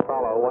craft, the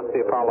Apollo. Once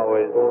the Apollo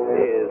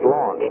is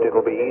launched, it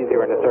will be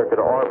easier in a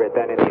circular orbit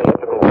than in the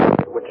elliptical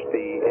orbit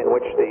in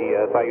which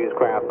the Soyuz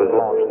craft was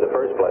launched in the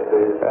first place.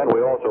 And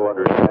we also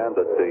understand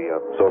that the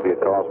Soviet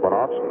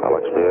cosmonauts,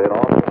 Alexei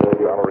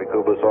Leonov, Valery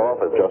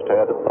Kubasov, have just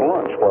had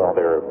lunch while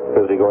they're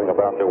busy going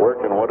about their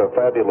work. And what a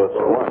fabulous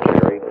lunch,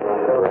 Harry.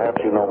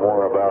 Perhaps you know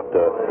more about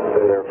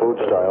their food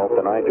style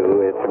than I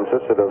do. It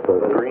consisted of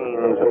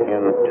greens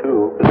in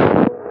tubes,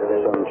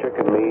 some chicken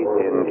chicken meat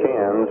in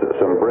cans,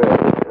 some bread,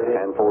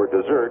 and for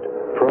dessert,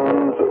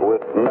 prunes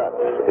with nuts.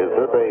 Is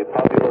this a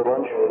popular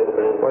lunch?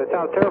 Well, it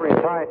sounds terribly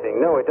enticing.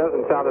 No, it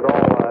doesn't sound at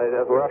all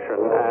as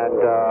Russian,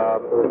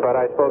 but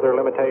I suppose there are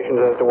limitations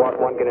as to what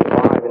one can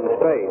imbibe in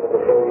space.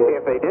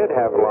 If they did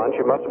have lunch,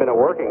 it must have been a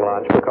working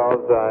lunch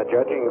because,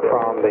 judging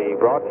from the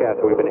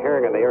broadcast we've been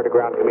hearing on the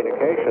air-to-ground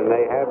communication,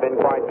 they have been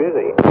quite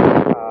busy.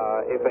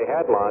 If they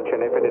had lunch,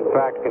 and if it in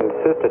fact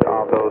consisted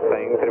of those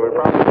things, it would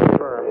probably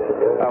confirm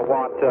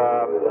what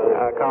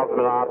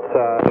cosmonaut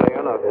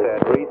Leonov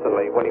said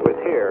recently when he was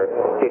here.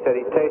 He said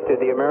he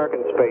tasted the American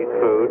space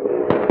food,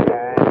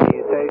 and he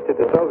tasted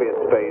the Soviet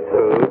space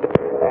food,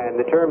 and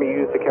the term he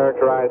used to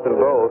characterize them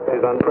both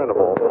is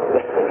unprintable.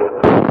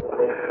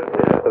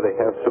 So they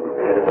have some...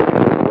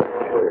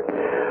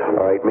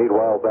 All right,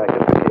 meanwhile, back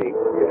at the Cape,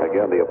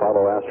 again, the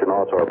Apollo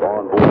astronauts are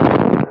on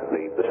board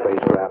the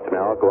spacecraft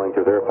now, going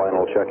through their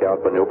final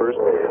checkout maneuvers.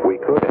 We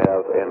could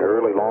have an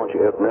early launch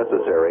if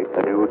necessary,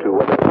 due to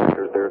weather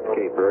factors there at the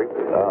Cape. Very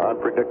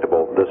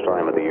unpredictable this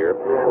time of the year.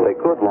 They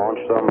could launch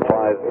some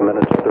 5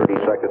 minutes, 30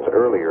 seconds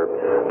earlier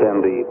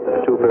than the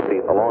 2:50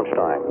 launch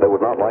time. They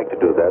would not like to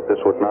do that. This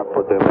would not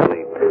put them in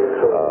the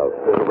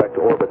correct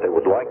orbit they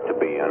would like to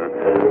be in.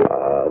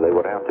 They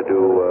would have to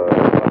do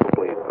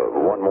probably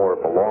one more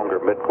longer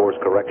mid-course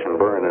correction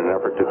burn in an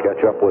effort to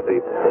catch up with the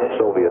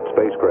Soviet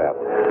spacecraft.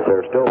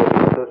 They're still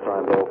looking at this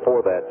time, though,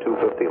 for that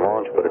 2:50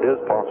 launch, but it is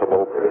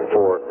possible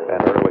for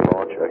an early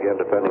launch, again,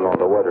 depending on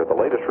the weather. The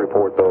latest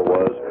report, though,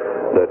 was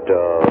that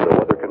the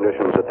weather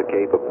conditions at the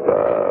Cape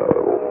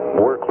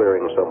were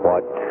clearing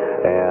somewhat,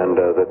 and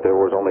that there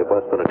was only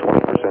less than a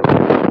 20%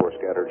 chance for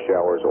scattered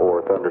showers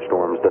or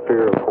thunderstorms. The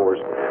fear, of course,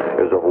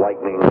 is of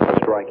lightning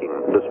striking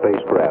the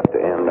spacecraft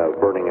and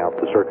burning out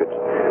the circuits.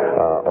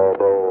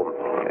 Although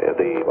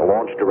the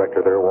launch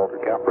director there, Walter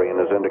Caprian,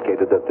 has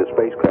indicated that the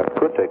spacecraft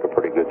could take a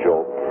pretty good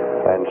jolt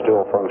and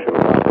still function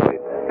properly.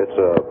 It's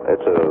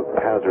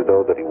a hazard,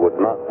 though, that he would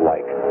not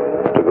like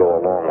to go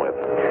along with.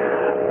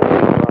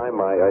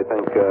 I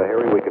think,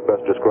 Harry, we could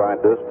best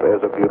describe this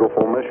as a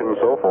beautiful mission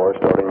so far,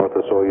 starting with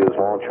the Soyuz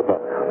launch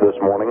this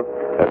morning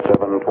at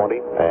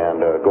 7:20 and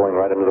going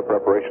right into the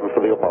preparations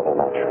for the Apollo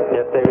launch.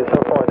 Yes, David,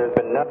 so far there's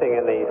been nothing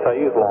in the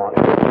Soyuz launch,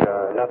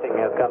 nothing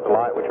has come to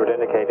light which would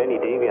indicate any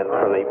deviance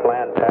from the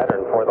planned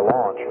pattern for the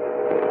launch.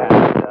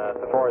 And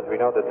so far as we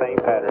know, the same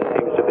pattern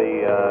seems to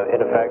be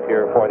in effect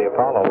here for the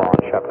Apollo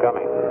launch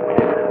upcoming.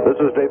 This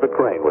is David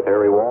Crane with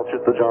Harry Walsh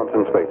at the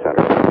Johnson Space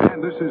Center.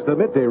 And this is the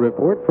midday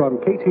report from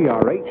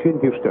KTRH in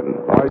Houston.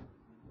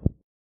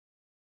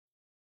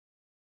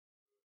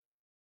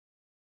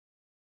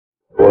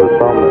 Was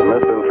some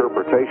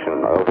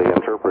misinterpretation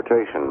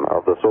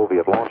of the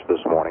Soviet launch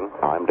this morning.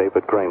 I'm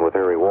David Crane with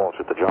Harry Walsh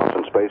at the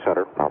Johnson Space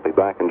Center. I'll be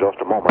back in just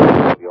a moment to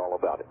tell you all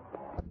about it.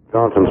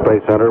 Johnson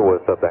Space Center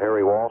with the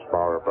Harry Walsh,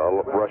 our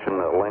Russian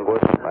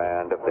linguist,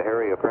 and the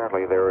Harry,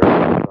 apparently there is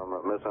some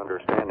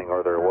misunderstanding,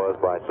 or there was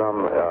by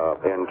some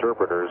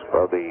interpreters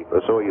of the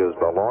Soyuz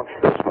launch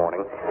this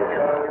morning.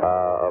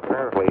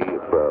 Apparently,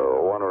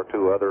 one or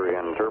two other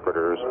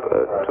interpreters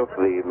took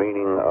the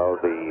meaning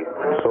of the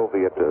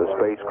Soviet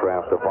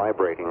spacecraft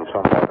vibrating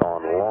somewhat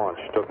on launch,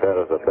 took that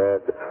as a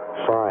bad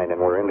sign,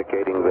 and were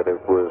indicating that it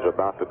was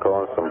about to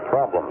cause some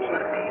problems.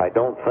 I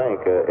don't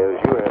think, as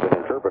you had it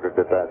interpreted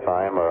at that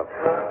time,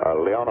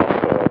 Leonov,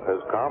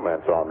 his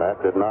comments on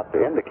that did not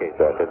indicate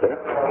that, did they?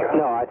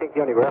 No, I think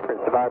the only reference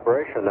to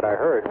vibration that I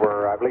heard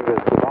were, I believe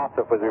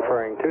Kubasov was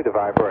referring to the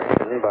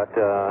vibration, but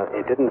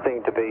it didn't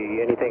seem to be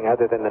anything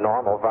other than the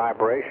normal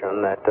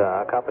vibration that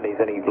accompanies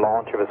any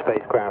launch of a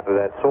spacecraft of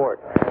that sort.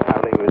 I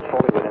believe it was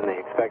fully within the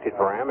expected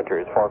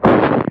parameters for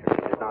vibration.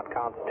 It did not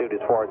constitute,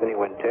 as far as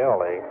anyone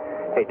tell,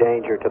 a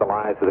danger to the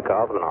lives of the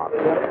cosmonauts.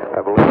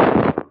 I believe,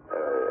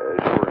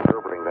 as you were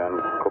interpreting then,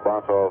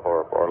 Kubasov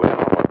or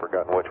Leonov, I've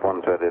forgotten which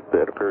one said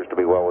it appears to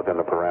be well within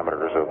the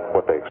parameters of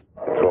what they expect.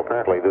 So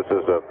apparently this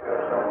is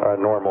a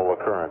normal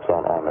occurrence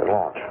on the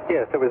launch.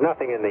 Yes, there was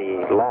nothing in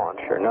the launch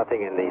or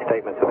nothing in the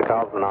statements of the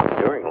cosmonauts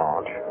during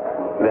launch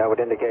that would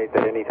indicate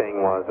that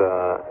anything was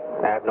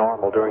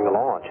abnormal during the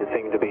launch. It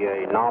seemed to be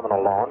a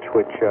nominal launch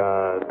which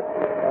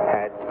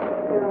had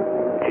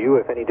few,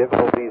 if any,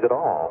 difficulties at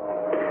all.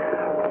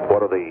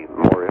 One of the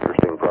more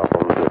interesting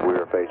problems that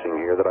we're facing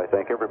here, that I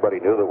think everybody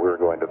knew that we were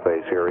going to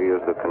face here,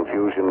 is the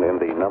confusion in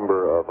the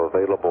number of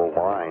available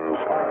lines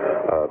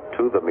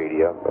to the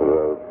media.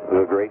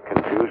 The great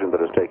confusion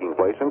that is taking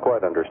place, and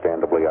quite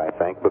understandably, I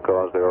think,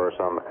 because there are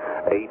some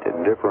 8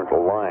 different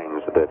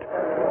lines that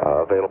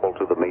available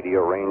to the media,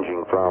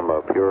 ranging from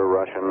pure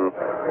Russian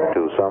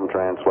to some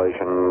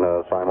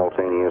translation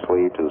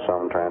simultaneously to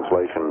some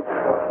translation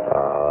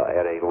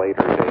at a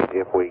later date,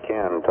 if we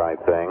can, type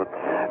thing.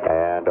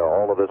 And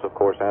all of this, of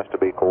course, has to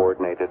be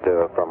coordinated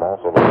from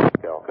also the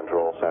Moscow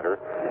Control Center,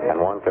 and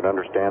one can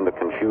understand the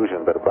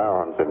confusion that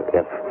abounds in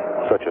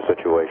such a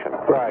situation.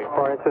 Right.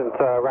 For instance,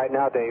 right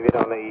now, David,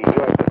 on the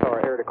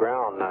USSR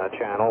air-to-ground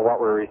channel, what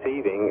we're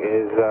receiving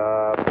is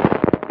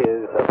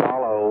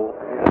Apollo,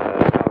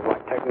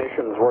 like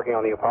technicians working working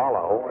on the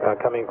Apollo,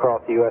 coming across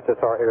the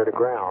USSR air to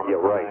ground.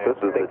 Yeah, right. This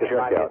is the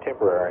checkout.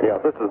 Temporary.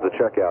 Yeah, this is the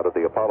checkout of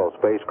the Apollo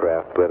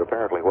spacecraft, but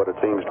apparently what it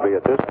seems to be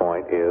at this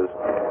point is,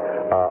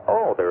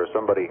 there is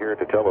somebody here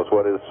to tell us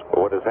what has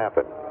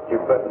happened.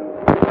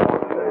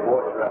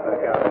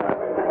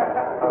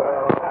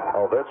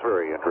 Oh, that's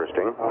very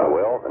interesting.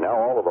 Well, now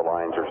all of the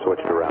lines are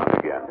switched around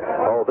again.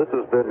 Oh, this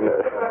has been...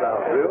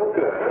 sounds real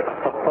good.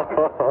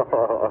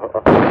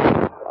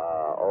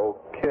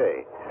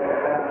 Okay.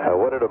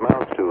 What it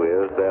amounts to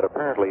is that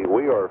apparently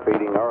we are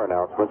feeding our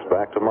announcements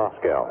back to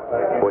Moscow,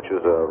 which is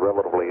a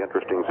relatively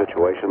interesting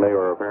situation. They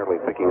are apparently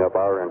picking up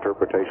our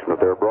interpretation of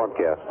their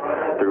broadcast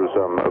through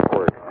some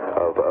quirk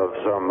of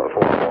some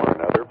form or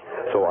another.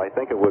 So I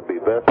think it would be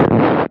best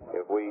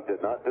if we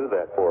did not do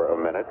that for a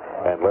minute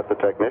and let the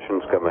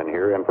technicians come in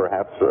here and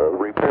perhaps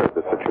repair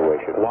the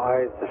situation.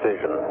 Wise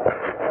decision.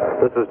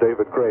 This is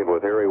David Crane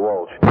with Harry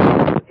Walsh,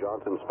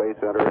 Johnson Space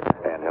Center,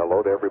 and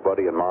hello to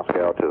everybody in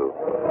Moscow, too.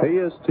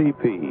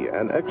 ASTP,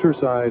 an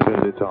exercise in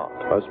detente.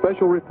 A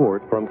special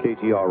report from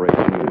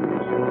KTRH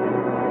News.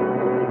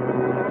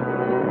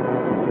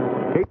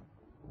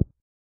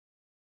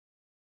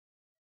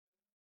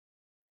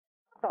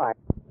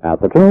 At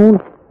the tune,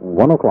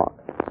 1 o'clock.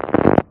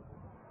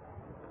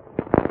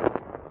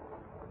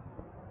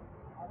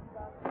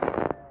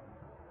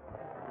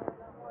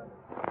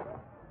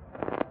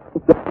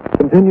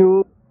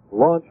 Continues.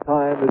 Launch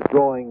time is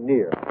drawing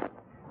near.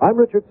 I'm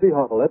Richard C.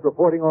 Hottelet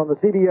reporting on the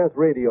CBS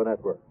radio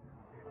network.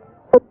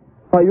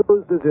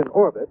 Soyuz is in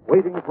orbit,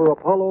 waiting for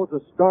Apollo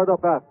to start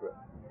up after it.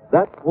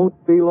 That won't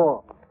be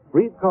long.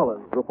 Reed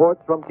Collins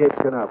reports from Cape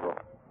Canaveral.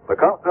 The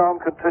countdown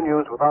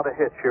continues without a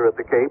hitch here at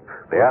the Cape.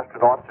 The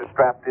astronauts are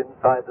strapped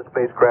inside the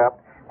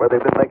spacecraft, where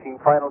they've been making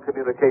final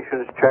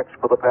communications checks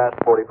for the past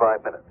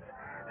 45 minutes.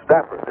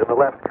 Stafford in the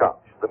left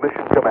couch, the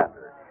mission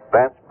commander.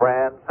 Vance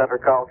Brand,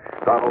 center couch,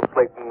 Donald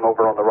Slayton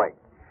over on the right.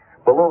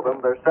 Below them,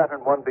 their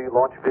Saturn 1B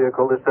launch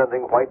vehicle is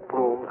sending white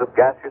plumes of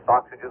gaseous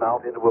oxygen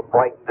out into a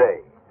bright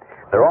day.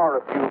 There are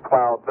a few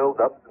cloud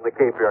buildups in the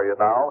Cape area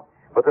now,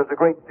 but there's a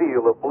great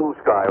deal of blue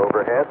sky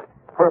overhead,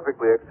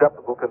 perfectly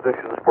acceptable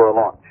conditions for a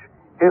launch.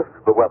 If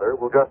the weather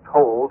will just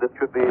hold, it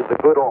should be the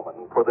good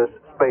omen for this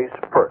space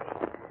first.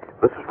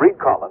 This is Reed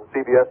Collins,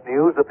 CBS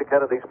News at the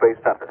Kennedy Space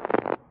Center.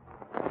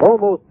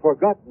 Almost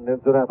forgotten,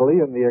 incidentally,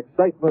 in the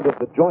excitement of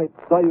the joint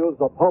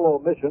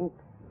Soyuz-Apollo mission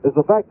is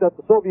the fact that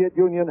the Soviet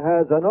Union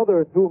has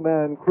another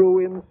two-man crew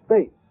in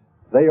space.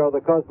 They are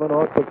the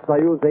cosmonauts of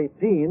Soyuz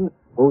 18,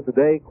 who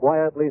today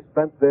quietly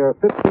spent their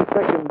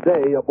 52nd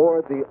day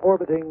aboard the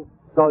orbiting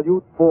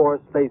Salyut 4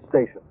 space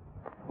station.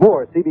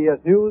 More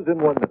CBS News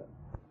in 1 minute.